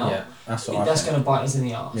it now, that's gonna bite us in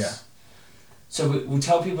the arse. Yeah. So we'll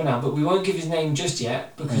tell people now, but we won't give his name just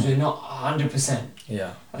yet because we're not 100%.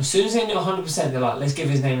 Yeah. As soon as they know 100%, they're like, let's give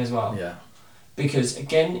his name as well. Yeah. Because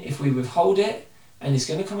again, if we withhold it and it's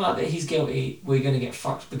going to come out that he's guilty, we're going to get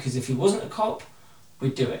fucked, because if he wasn't a cop,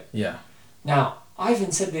 we'd do it. Yeah. Now, I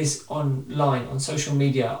even said this online, on social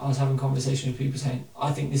media. I was having conversations with people saying,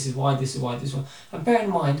 I think this is why, this is why, this is why. And bear in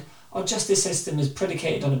mind, our justice system is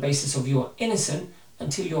predicated on the basis of you're innocent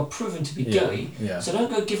until you're proven to be guilty. Yeah. So don't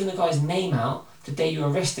go giving the guy's name out the day you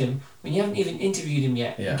arrest him when you haven't even interviewed him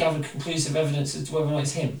yet and gathered conclusive evidence as to whether or not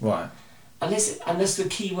it's him. Right. And that's the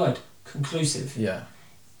key word, conclusive. Yeah.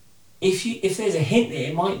 If there's a hint that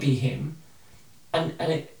it might be him, and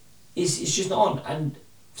it's just not on. And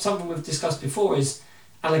something we've discussed before is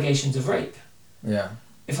allegations of rape. Yeah.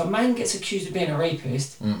 If a man gets accused of being a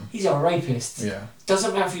rapist, he's a rapist. Yeah.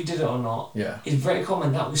 Doesn't matter if you did it or not. Yeah. It's very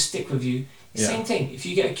common that will stick with you. Same thing. If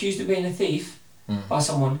you get accused of being a thief by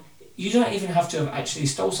someone, you don't even have to have actually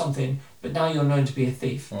stole something, but now you're known to be a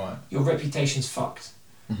thief. Right. Your reputation's fucked.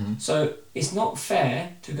 Mm-hmm. So it's not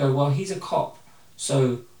fair to go, well, he's a cop,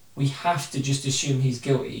 so we have to just assume he's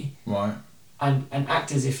guilty. Right. And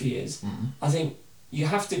act as if he is. Mm-hmm. I think you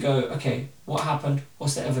have to go, okay, what happened?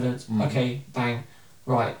 What's the evidence? Mm-hmm. Okay, bang,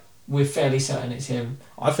 right. We're fairly certain it's him.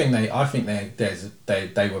 I think they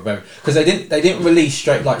were very, because they didn't release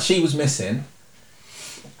straight, like she was missing,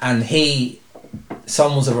 and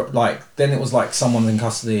someone was then it was like someone's in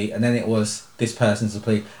custody, and then it was this person's a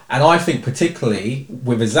plea. And I think particularly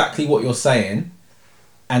with exactly what you're saying,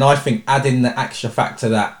 and I think adding the extra factor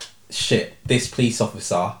that this police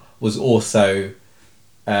officer was also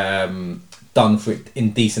done for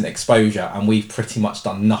indecent exposure, and we've pretty much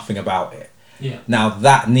done nothing about it. Yeah. Now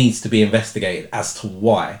that needs to be investigated as to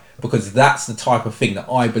why, because that's the type of thing that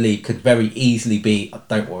I believe could very easily be,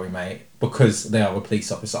 don't worry mate, because they are a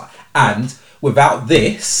police officer. And without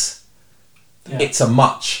this, it's a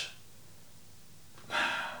much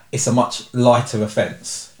lighter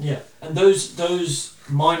offence. Yeah, and those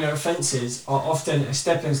minor offences are often a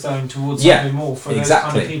stepping stone towards something more for those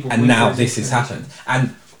kind of people. And now this has happened,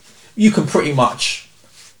 and you can pretty much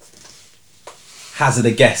hazard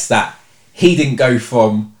a guess that he didn't go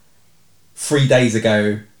from 3 days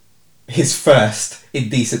ago, his first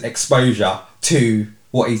indecent exposure, to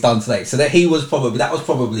what he's done today. So that was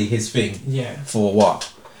probably his thing. Yeah. For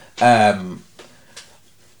what?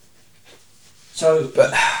 So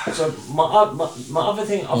my other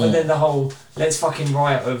thing, other than the whole let's fucking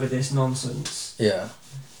riot over this nonsense,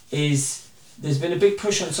 is there's been a big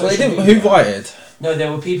push on social media. Who rioted? No, there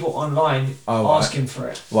were people online asking for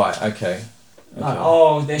it. Right. Okay.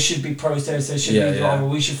 Like, there should be protests. There should be drama.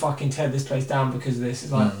 We should fucking tear this place down because of this.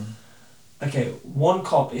 It's like, okay, one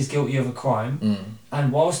cop is guilty of a crime,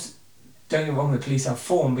 and whilst, don't get me wrong, the police have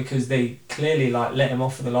form because they clearly let him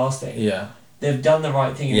off for the last day. Yeah. They've done the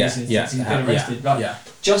right thing in this instance. He's been arrested.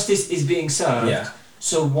 Justice is being served. Yeah.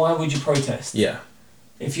 So why would you protest? Yeah.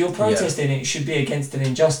 If you're protesting, it should be against an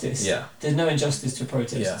injustice. Yeah. There's no injustice to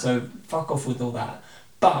protest. Yeah. So fuck off with all that.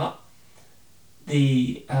 But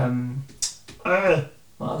the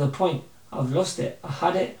my other point, I've lost it. I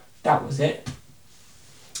had it. That was it.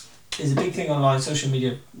 There's a big thing online, social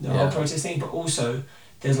media, the whole protest thing, but also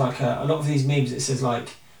there's a lot of these memes. It says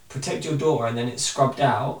protect your daughter, and then it's scrubbed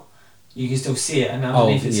out. You can still see it, and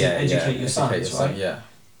underneath it says educate your sons, right? Yeah.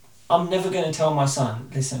 I'm never going to tell my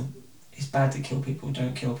son, listen, it's bad to kill people,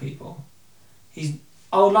 don't kill people.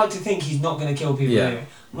 I would like to think he's not going to kill people anyway.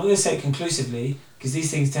 I'm not going to say it conclusively, because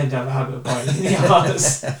these things tend to have a habit of biting in the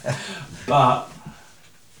arse. But,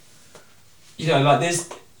 there's,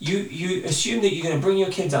 you assume that you're going to bring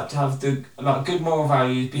your kids up to have the good moral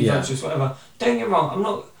values, be virtuous, whatever. Don't get me wrong, I'm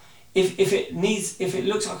not, if it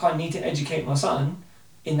looks like I need to educate my son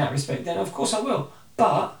in that respect, then of course I will.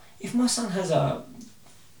 But if my son has a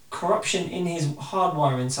corruption in his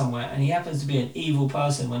hardwiring somewhere, and he happens to be an evil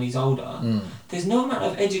person when he's older, there's no amount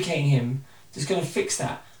of educating him that's going to fix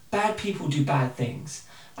that. Bad people do bad things,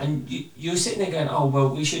 and you're sitting there going, oh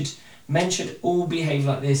well, men should all behave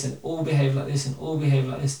like this and all behave like this and all behave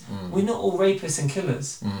like this. We're not all rapists and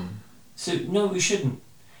killers, so no, we shouldn't.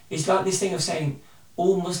 It's like this thing of saying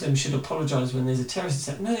all Muslims should apologise when there's a terrorist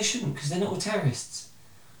attack. No, they shouldn't, because they're not all terrorists.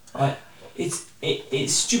 Right?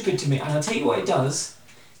 It's stupid to me, and I'll tell you what it does.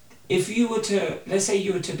 If you were to, let's say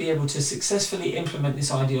you were to be able to successfully implement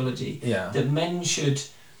this ideology, that men should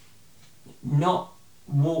not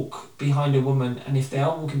walk behind a woman, and if they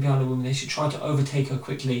are walking behind a woman, they should try to overtake her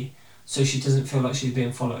quickly so she doesn't feel like she's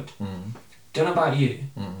being followed. Don't know about you,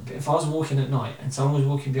 but if I was walking at night and someone was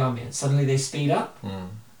walking behind me and suddenly they speed up,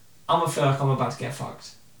 I'm going to feel like I'm about to get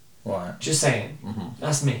fucked. Right. Just saying.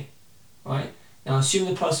 That's me. Right? Now assume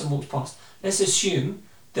the person walks past. Let's assume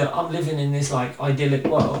that I'm living in this like idyllic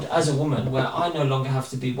world as a woman where I no longer have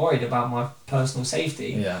to be worried about my personal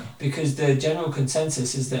safety, because the general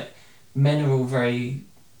consensus is that men are all very,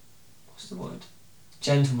 what's the word,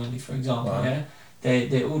 gentlemanly, for example. Right.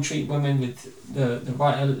 They all treat women with the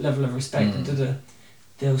right level of respect.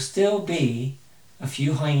 There'll still be a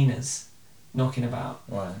few hyenas knocking about,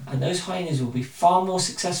 and those hyenas will be far more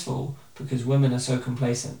successful because women are so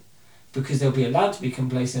complacent, because they'll be allowed to be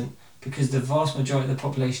complacent because the vast majority of the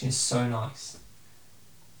population is so nice.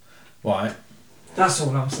 Right. That's all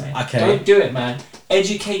I'm saying. Okay. Don't do it, man.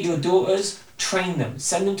 Educate your daughters, train them,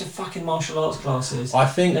 send them to fucking martial arts classes. I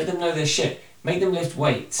think. Let them know their shit. Make them lift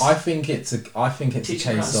weights. I think it's a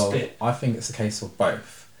case of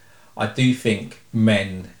both. I do think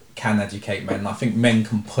men can educate men. I think men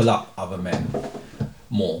can pull up other men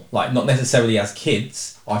more. Like, not necessarily as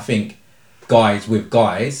kids. I think guys with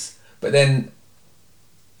guys, but then,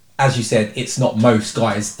 as you said, it's not most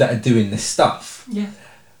guys that are doing this stuff. Yeah.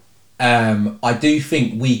 I do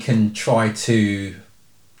think we can try to.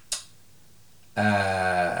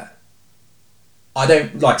 I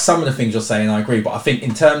don't like some of the things you're saying. I agree, but I think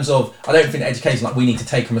in terms of, I don't think education, like, we need to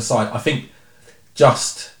take them aside. I think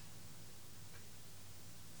just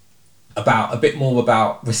about a bit more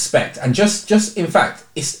about respect, and just in fact,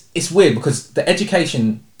 it's weird because the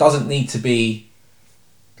education doesn't need to be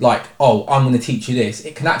like, oh, I'm going to teach you this.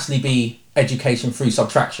 It can actually be education through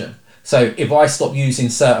subtraction. So if I stop using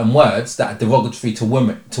certain words that are derogatory to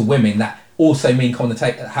women that also mean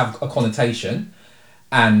have a connotation,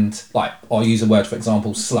 and like, I'll use a word, for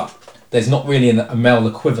example, slut. There's not really a male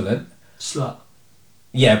equivalent. Slut.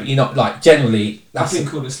 Yeah, but you're not, like, generally... I've been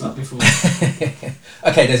called a slut before.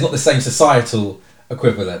 Okay, there's not the same societal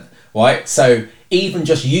equivalent, right? So even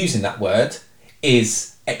just using that word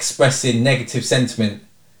is expressing negative sentiment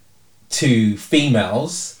to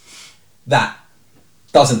females that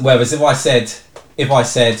doesn't... Whereas if I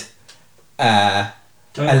said a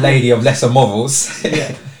lady of lesser morals...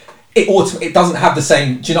 Yeah. It doesn't have the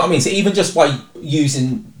same... Do you know what I mean? So even just by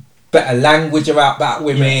using better language about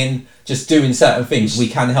women, just doing certain things, we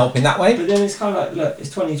can help in that way. But then it's kind of like, look, it's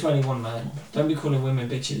 2021, man. Don't be calling women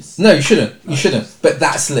bitches. No, you shouldn't. You shouldn't. But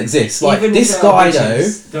that still exists. Like, this guy,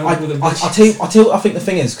 though... I tell you, I think the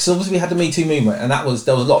thing is, because obviously we had the Me Too movement, and there was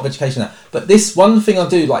a lot of education there. But this one thing I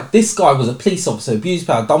do, like, this guy was a police officer, abused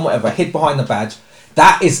power, done whatever, hid behind the badge.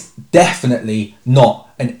 That is definitely not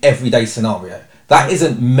an everyday scenario. That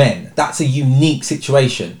isn't men. That's a unique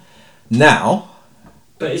situation. Now...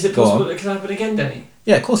 But is it possible it can happen again, Denny?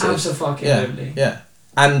 Yeah, of course it is. Absolutely. Yeah.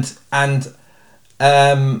 And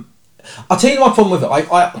I'll tell you my problem with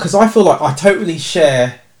it. Because I feel like I totally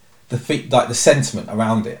share the sentiment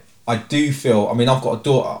around it. I do feel... I mean, I've got a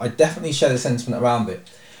daughter. I definitely share the sentiment around it.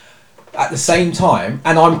 At the same time,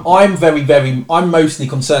 and I'm mostly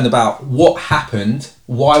concerned about what happened.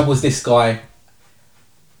 Why was this guy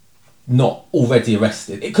not already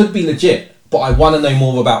arrested? It could be legit, but I want to know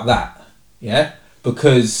more about that. Yeah?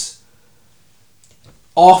 Because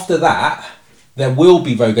after that, there will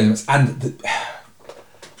be rogue elements. And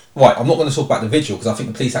right, I'm not going to talk about the vigil because I think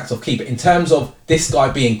the police act's off key. But in terms of this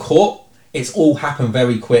guy being caught, it's all happened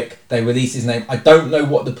very quick. They released his name. I don't know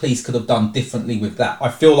what the police could have done differently with that. I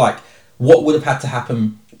feel like what would have had to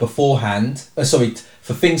happen beforehand, for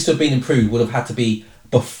things to have been improved, would have had to be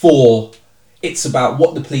before. It's about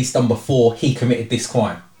what the police done before he committed this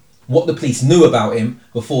crime. What the police knew about him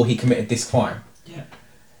before he committed this crime. Yeah.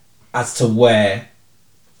 As to where,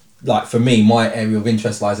 like, for me, my area of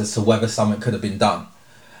interest lies as to whether something could have been done.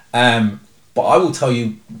 But I will tell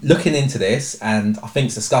you, looking into this, and I think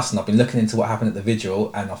it's disgusting. I've been looking into what happened at the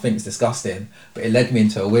vigil, and I think it's disgusting, but it led me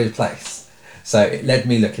into a weird place. So it led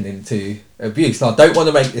me looking into abuse. Now, I don't want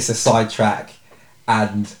to make this a sidetrack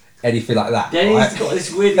and anything like that. Yeah, right? he's got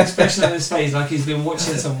this weird expression on his face, like he's been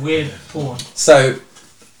watching some weird porn. So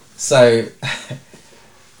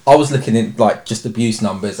I was looking in like just abuse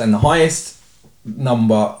numbers, and the highest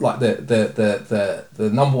number, like the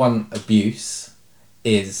number one abuse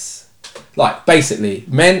is like basically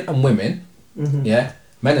men and women. Mm-hmm. Yeah,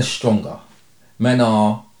 men are stronger. Men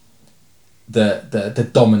are the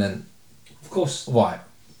dominant, Of course. right,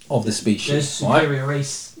 of the species. There's superior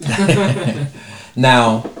race.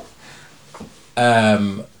 Now,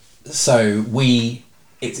 so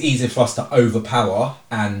it's easier for us to overpower,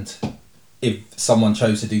 and if someone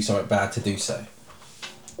chose to do something bad, to do so.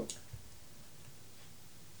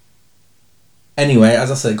 Anyway,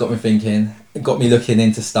 as I said, it got me thinking, it got me looking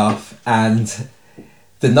into stuff, and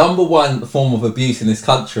the number one form of abuse in this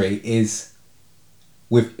country is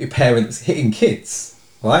with parents hitting kids,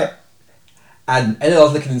 right? And then I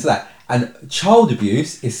was looking into that, and child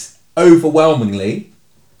abuse is overwhelmingly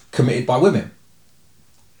committed by women.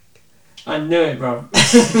 I knew it, bro.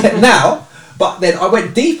 Now, but then I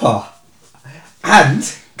went deeper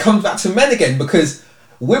and comes back to men again, because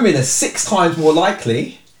women are 6 times more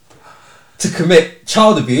likely to commit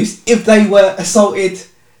child abuse if they were assaulted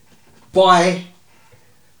by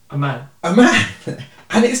A man. a man.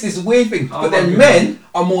 And it's this weird thing. Oh, but then men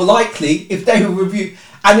are more likely if they were reviewed.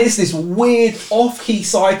 And it's this weird off-key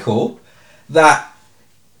cycle that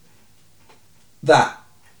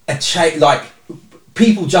like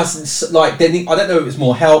people just like they need, I don't know if it's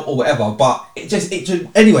more help or whatever, but it just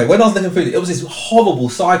anyway, when I was looking through it was this horrible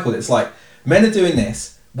cycle. It's like men are doing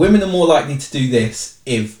this, women are more likely to do this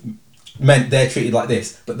if they're treated like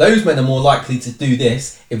this, but those men are more likely to do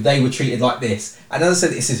this if they were treated like this. And as I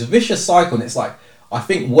said, it's this vicious cycle, and it's like I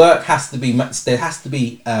think there has to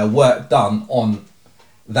be work done on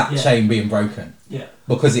that chain being broken. Yeah.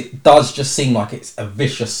 Because it does just seem like it's a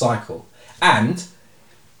vicious cycle. And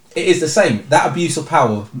it is the same. That abuse of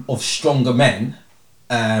power of stronger men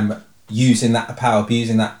using that power,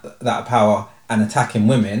 abusing that power and attacking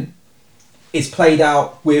women is played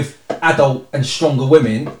out with adult and stronger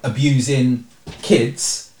women abusing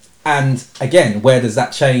kids. And again, where does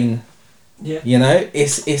that chain... Yeah. You know,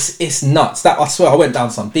 it's nuts. That I swear I went down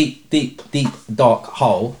some deep dark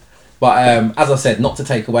hole. But as I said, not to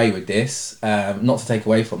take away from this,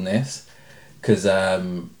 because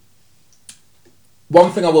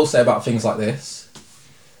one thing I will say about things like this,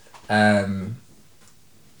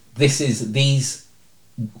 these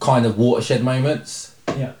kind of watershed moments.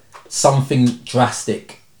 Yeah. Something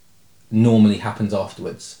drastic normally happens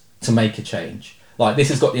afterwards to make a change. Like, this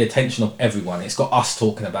has got the attention of everyone. It's got us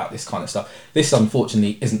talking about this kind of stuff. This,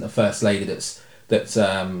 unfortunately, isn't the first lady that's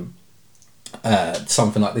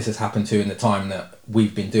something like this has happened to in the time that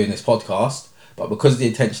we've been doing this podcast. But because of the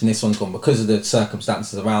attention this one's gone, because of the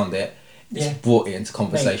circumstances around it, it's brought it into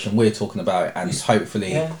conversation. We're talking about it, and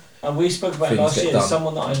hopefully... Yeah, and we spoke about it last year.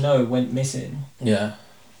 Someone that I know went missing. Yeah.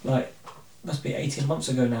 Like, must be 18 months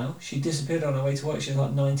ago now. She disappeared on her way to work. She's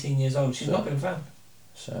like 19 years old. She's not been found.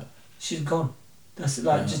 So she's gone. That's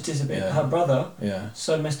like just disappeared. Her brother,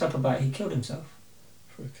 so messed up about it, he killed himself.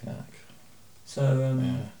 Freaking heck. So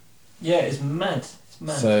it's mad. It's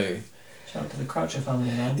mad. So shout out to the Croucher family,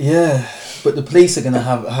 man. Yeah, but the police are gonna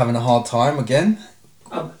having a hard time again.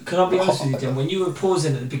 Can I be honest with you, Tim? When you were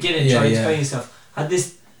pausing at the beginning trying to explain yourself, I had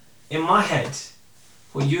this in my head.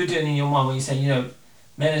 What you were doing in your mind when you saying,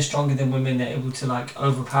 men are stronger than women, they're able to like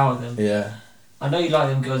overpower them. Yeah. I know you like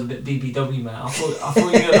them girls a bit BBW, man. I thought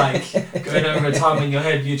you were like going over a time in your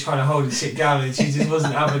head you're trying to hold the shit down and she just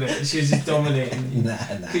wasn't having it. She was just dominating you. Nah.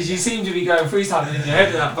 Because you seem to be going through something in your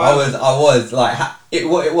head. Like, I was like,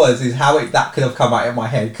 what it was is how that could have come out in my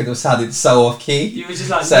head could have sounded so off key. You were just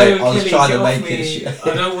like, so no, I was Achilles, trying to make make it. it.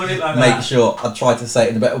 I don't want it like make that. sure I tried to say it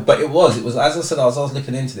in a better, but it was as I said. As I was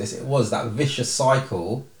looking into this, it was that vicious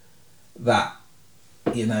cycle that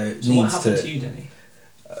So needs what happened to you, Denny?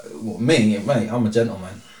 Me, mate, I'm a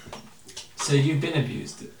gentleman. So you've been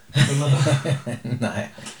abused? No.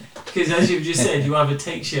 Because as you've just said, you either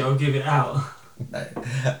take shit or give it out. No.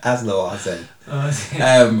 As Laura said.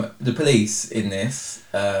 The police in this...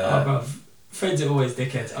 friends are always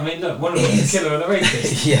dickheads. I mean, look, one of them is a killer and a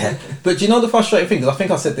rapist. Yeah. But do you know the frustrating thing? Because I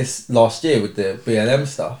think I said this last year with the BLM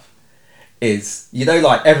stuff. Is,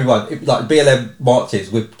 like everyone... Like BLM marches,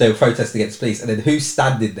 they were protesting against police. And then who's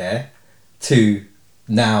standing there to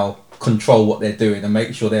now control what they're doing and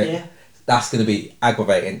make sure they're... Yeah. That's going to be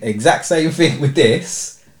aggravating. Exact same thing with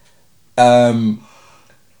this. A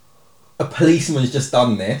policeman's just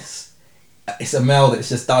done this. It's a male that's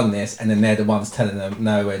just done this, and then they're the ones telling them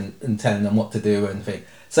no and telling them what to do and things.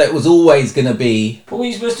 So it was always going to be... What were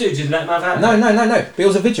you supposed to do? Just let them have it? No. But it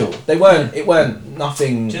was a vigil. They weren't... It weren't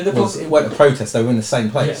nothing... It weren't a protest. They were in the same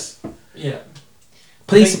place. Yeah.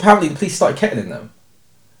 Apparently the police started kettling them.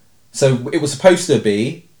 So it was supposed to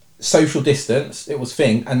be social distance. It was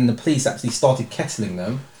thing. And the police actually started kettling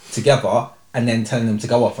them together and then telling them to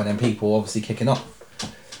go off. And then people obviously kicking off.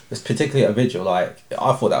 It's particularly at a vigil. Like,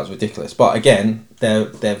 I thought that was ridiculous. But again,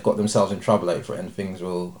 they've got themselves in trouble over it, and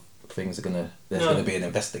there's gonna be an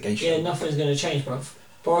investigation. Yeah, nothing's gonna change, bruv.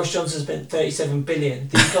 Boris Johnson spent 37 billion.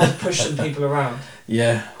 These guys push some people around.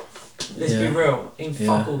 Yeah. Let's be real. Ain't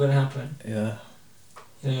fuck all gonna happen. Yeah.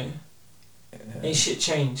 You know. Ain't shit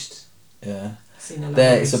changed. Yeah.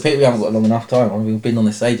 It's a pity we haven't got a long enough time. We've been on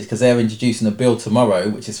this ages because they're introducing a bill tomorrow,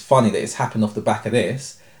 which is funny that it's happened off the back of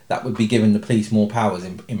this. That would be giving the police more powers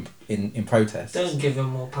in protests. Don't give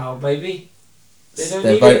them more power, baby.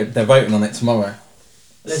 They're voting on it tomorrow.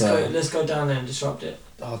 Let's go down there and disrupt it.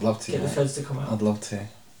 Oh, I'd love to. Get the feds to come out. I'd love to.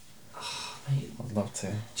 Oh, mate. I'd love to.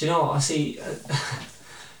 Do you know what I see?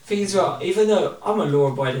 Things are, even though I'm a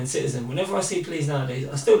law-abiding citizen, whenever I see police nowadays,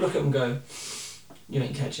 I still look at them and go, "You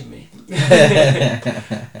ain't catching me."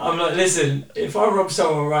 I'm like, listen, if I rob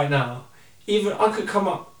someone right now, even I could come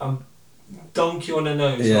up and donk you on the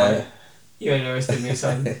nose. Yeah. Like, you ain't arrested me,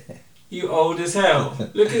 son. You old as hell.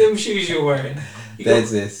 Look at them shoes you're wearing. You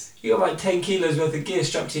got like 10 kilos worth of gear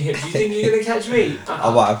strapped to your hips. You think you're gonna catch me?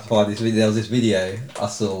 I might have to find this video. There was this video I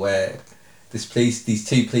saw where these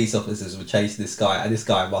two police officers were chasing this guy, and this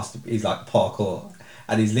guy he's like parkour,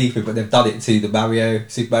 and he's leaping, but they've done it to the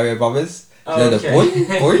Super Mario Brothers. You know, the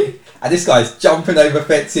boy, and this guy's jumping over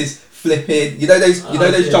fences, flipping. You know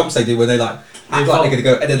those jumps they do where they like act like they're gonna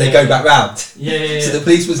go, and then they go back round. Yeah. So the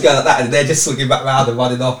police was going like that, and they're just swinging back round and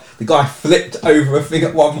running off. The guy flipped over a thing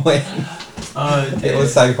at one point. It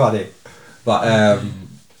was so funny, but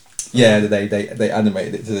they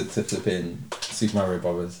animated it to flipping Super Mario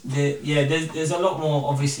Brothers. There's a lot more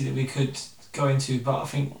obviously that we could go into, but I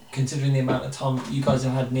think considering the amount of time you guys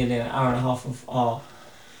have had, nearly an hour and a half of our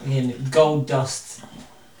gold dust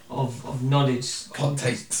of knowledge, Hot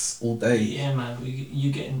takes all day. Yeah, man,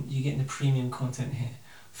 you getting the premium content here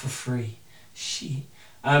for free. Shit.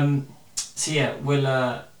 So yeah,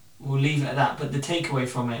 we'll leave it at that. But the takeaway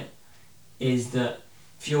from it is that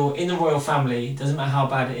if you're in the royal family, doesn't matter how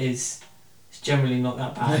bad it is, it's generally not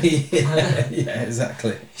that bad. yeah, exactly.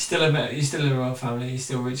 You're still in the royal family. You're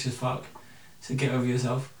still rich as fuck. So get over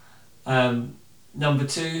yourself. Number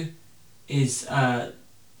 2 is write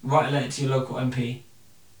a letter to your local MP.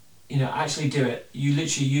 You know, actually do it.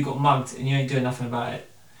 You got mugged and you ain't doing nothing about it.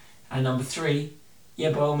 And number 3,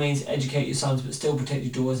 by all means educate your sons, but still protect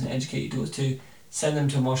your daughters and educate your daughters too. Send them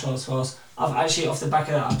to a martial arts class. I've actually, off the back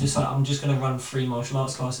of that, I'm just going to run 3 martial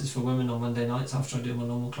arts classes for women on Monday nights after I do my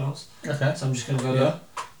normal class. Okay. So I'm just going to go there.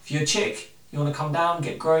 If you're a chick, you want to come down,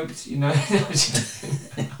 get groped, you know.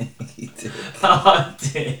 Oh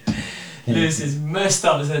dear. Lewis is messed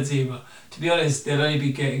up sense of humour. To be honest, they'll only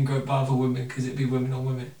be getting groped by other women because it'd be women on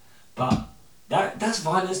women. But that's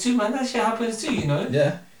violence too, man. That shit happens too, you know.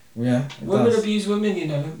 Yeah. Women abuse women, you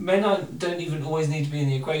know. Men don't even always need to be in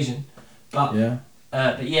the equation. But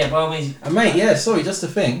by all means. And mate, sorry, just a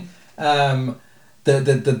thing.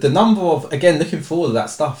 The number of, again, looking forward to that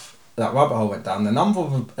stuff, that rabbit hole went down. The number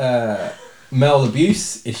of male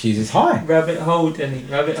abuse issues is high. Rabbit hole, Denny.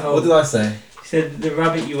 Rabbit hole. What did I say? You said the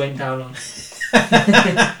rabbit you went down on.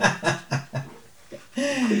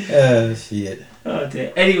 Oh shit. Oh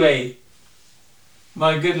dear. Anyway,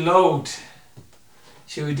 my good lord,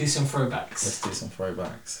 shall we do some throwbacks? Let's do some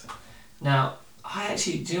throwbacks. Now,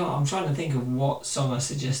 do you know what? I'm trying to think of what song I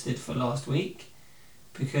suggested for last week,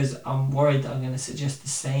 because I'm worried that I'm going to suggest the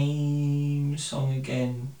same song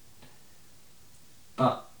again.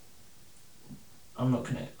 But I'm not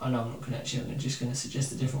going to actually. I'm just going to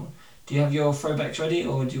suggest a different one. Do you have your throwbacks ready,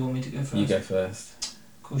 or do you want me to go first? You go first.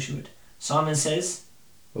 Of course you would. Simon Says.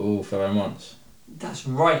 Oh, Pharoah Monch. That's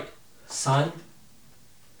right, son.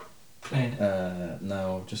 Playing it.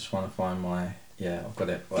 No, I'm just trying to find my... Yeah, I've got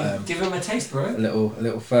it. Give him a taste, bro. A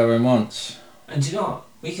little Pharoah Monch. And do you know what?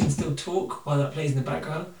 We can still talk while that plays in the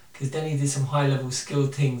background, because Denny did some high-level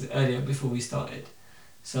skilled things earlier before we started.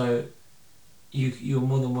 So you're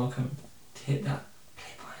more than welcome to hit that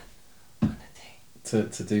play button on the thing.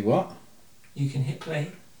 To do what? You can hit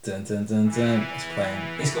play. Dun dun dun dun. It's playing.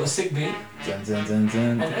 It's got a sick beat. Dun dun dun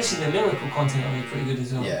dun. And actually the lyrical content of it is pretty good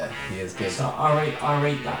as well. Yeah, he is good. So I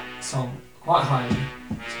rate that song quite highly.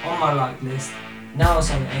 It's on my like list. Now it's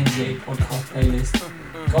on the NGA podcast playlist.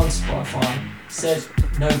 Go on Spotify. Search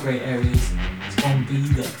No Great Areas. It's gonna be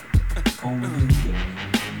there.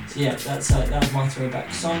 So yeah, that was my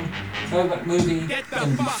throwback song. Throwback movie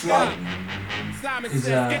gonna be Flight. Because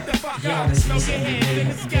he had a solicitor and nearly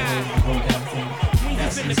had to get away with the whole damn thing.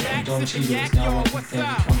 That solicitor, Don Cheadle, is now working with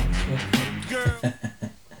David Cummings.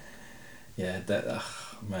 Yeah, that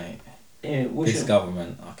mate. Yeah, This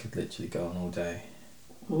government, I could literally go on all day.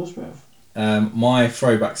 What's bruv? My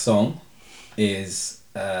throwback song is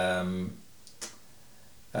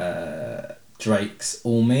Drake's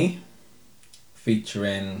All Me,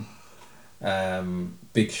 featuring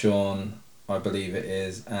Big Sean, I believe it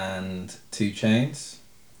is, and 2 Chainz.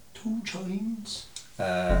 2 Chainz.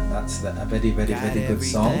 That's a very, very, very good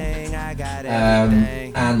song.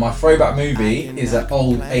 And my throwback movie is an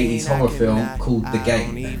old 80s horror film called The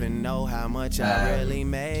Game.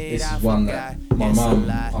 This is one that I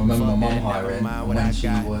remember my mum hiring, and when she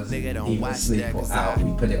was either asleep or out,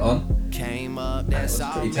 we put it on. And it was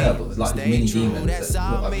pretty terrible. It was like these mini demons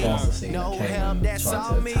that looked like plasticine that came and tried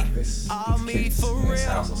to attack these kids in this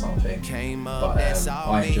house or something. But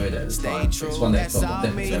I enjoyed it at the time. It's one of the films I'll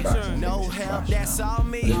definitely go back to and think it's trash now. I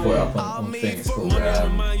just brought it up on the thing, it's called,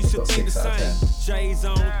 it's got 6 out of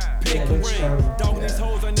 10. Yeah, it looks terrible. Yeah. Do you know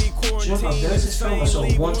what? There was this film I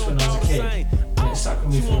saw once when I was a kid, and it stuck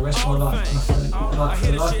with me for the rest of my life. And I feel like for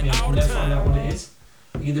the life of me, I can never find out what it is.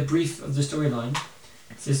 I give the brief of the storyline.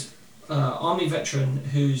 It's this army veteran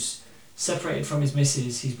who's separated from his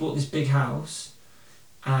missus. He's bought this big house,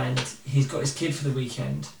 and he's got his kid for the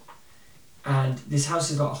weekend. And this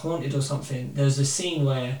house is like haunted or something. There's a scene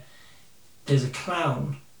where there's a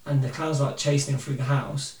clown, and the clown's like chasing him through the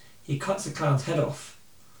house. He cuts the clown's head off.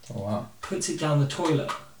 Oh wow. Puts it down the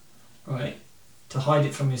toilet, right, to hide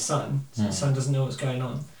it from his son, so his son doesn't know what's going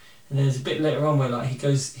on. And there's a bit later on where like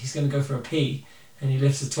he's going to go for a pee, and he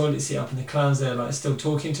lifts the toilet seat up, and the clown's there like still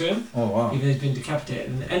talking to him. Oh wow. Even though he's been decapitated.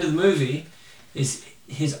 And the end of the movie is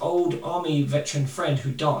his old army veteran friend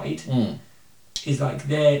who died. Is like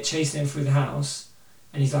there chasing him through the house,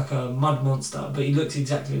 and he's like a mud monster, but he looks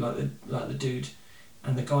exactly like the dude.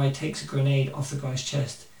 And the guy takes a grenade off the guy's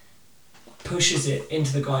chest, pushes it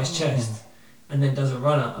into the guy's chest, and then does a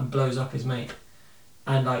runner and blows up his mate.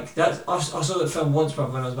 And like that, I saw that film once,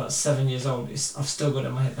 brother, when I was about 7 years old. I've still got it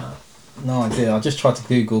in my head now. No idea. I just tried to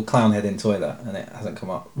Google clown head in toilet and it hasn't come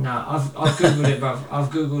up. Nah, I've googled it, bruv. I've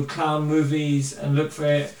googled clown movies and looked for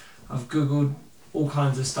it. I've googled all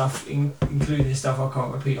kinds of stuff, including stuff I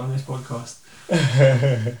can't repeat on this podcast.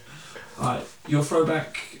 Alright, your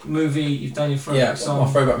throwback movie, you've done your throwback song. My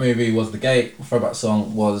throwback movie was The Gate. My throwback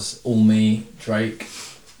song was All Me, Drake.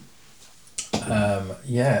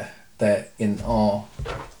 They're in our...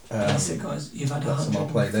 That's it, guys. You've had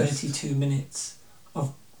 132 minutes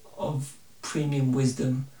of premium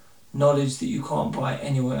wisdom, knowledge that you can't buy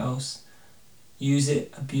anywhere else. Use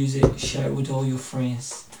it, abuse it, share it with all your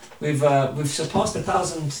friends. We've surpassed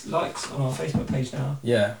 1,000 likes on our Facebook page now.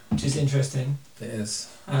 Yeah. Which is interesting. It is.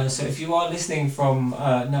 So if you are listening from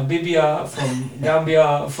Namibia, from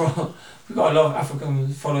Gambia, we've got a lot of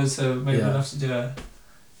African followers, so maybe we'll have to do an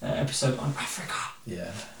episode on Africa.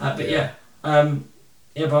 Yeah.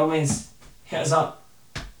 By all means, hit us up,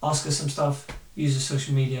 ask us some stuff, use the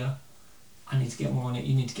social media. I need to get more on it,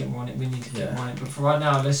 you need to get more on it, we need to get more on it. But for right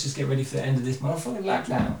now, let's just get ready for the end of this motherfucking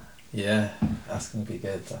lockdown. Yeah, that's going to be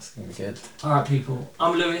good. Alright people,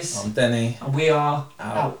 I'm Lewis. I'm Denny. And we are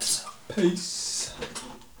out. Peace.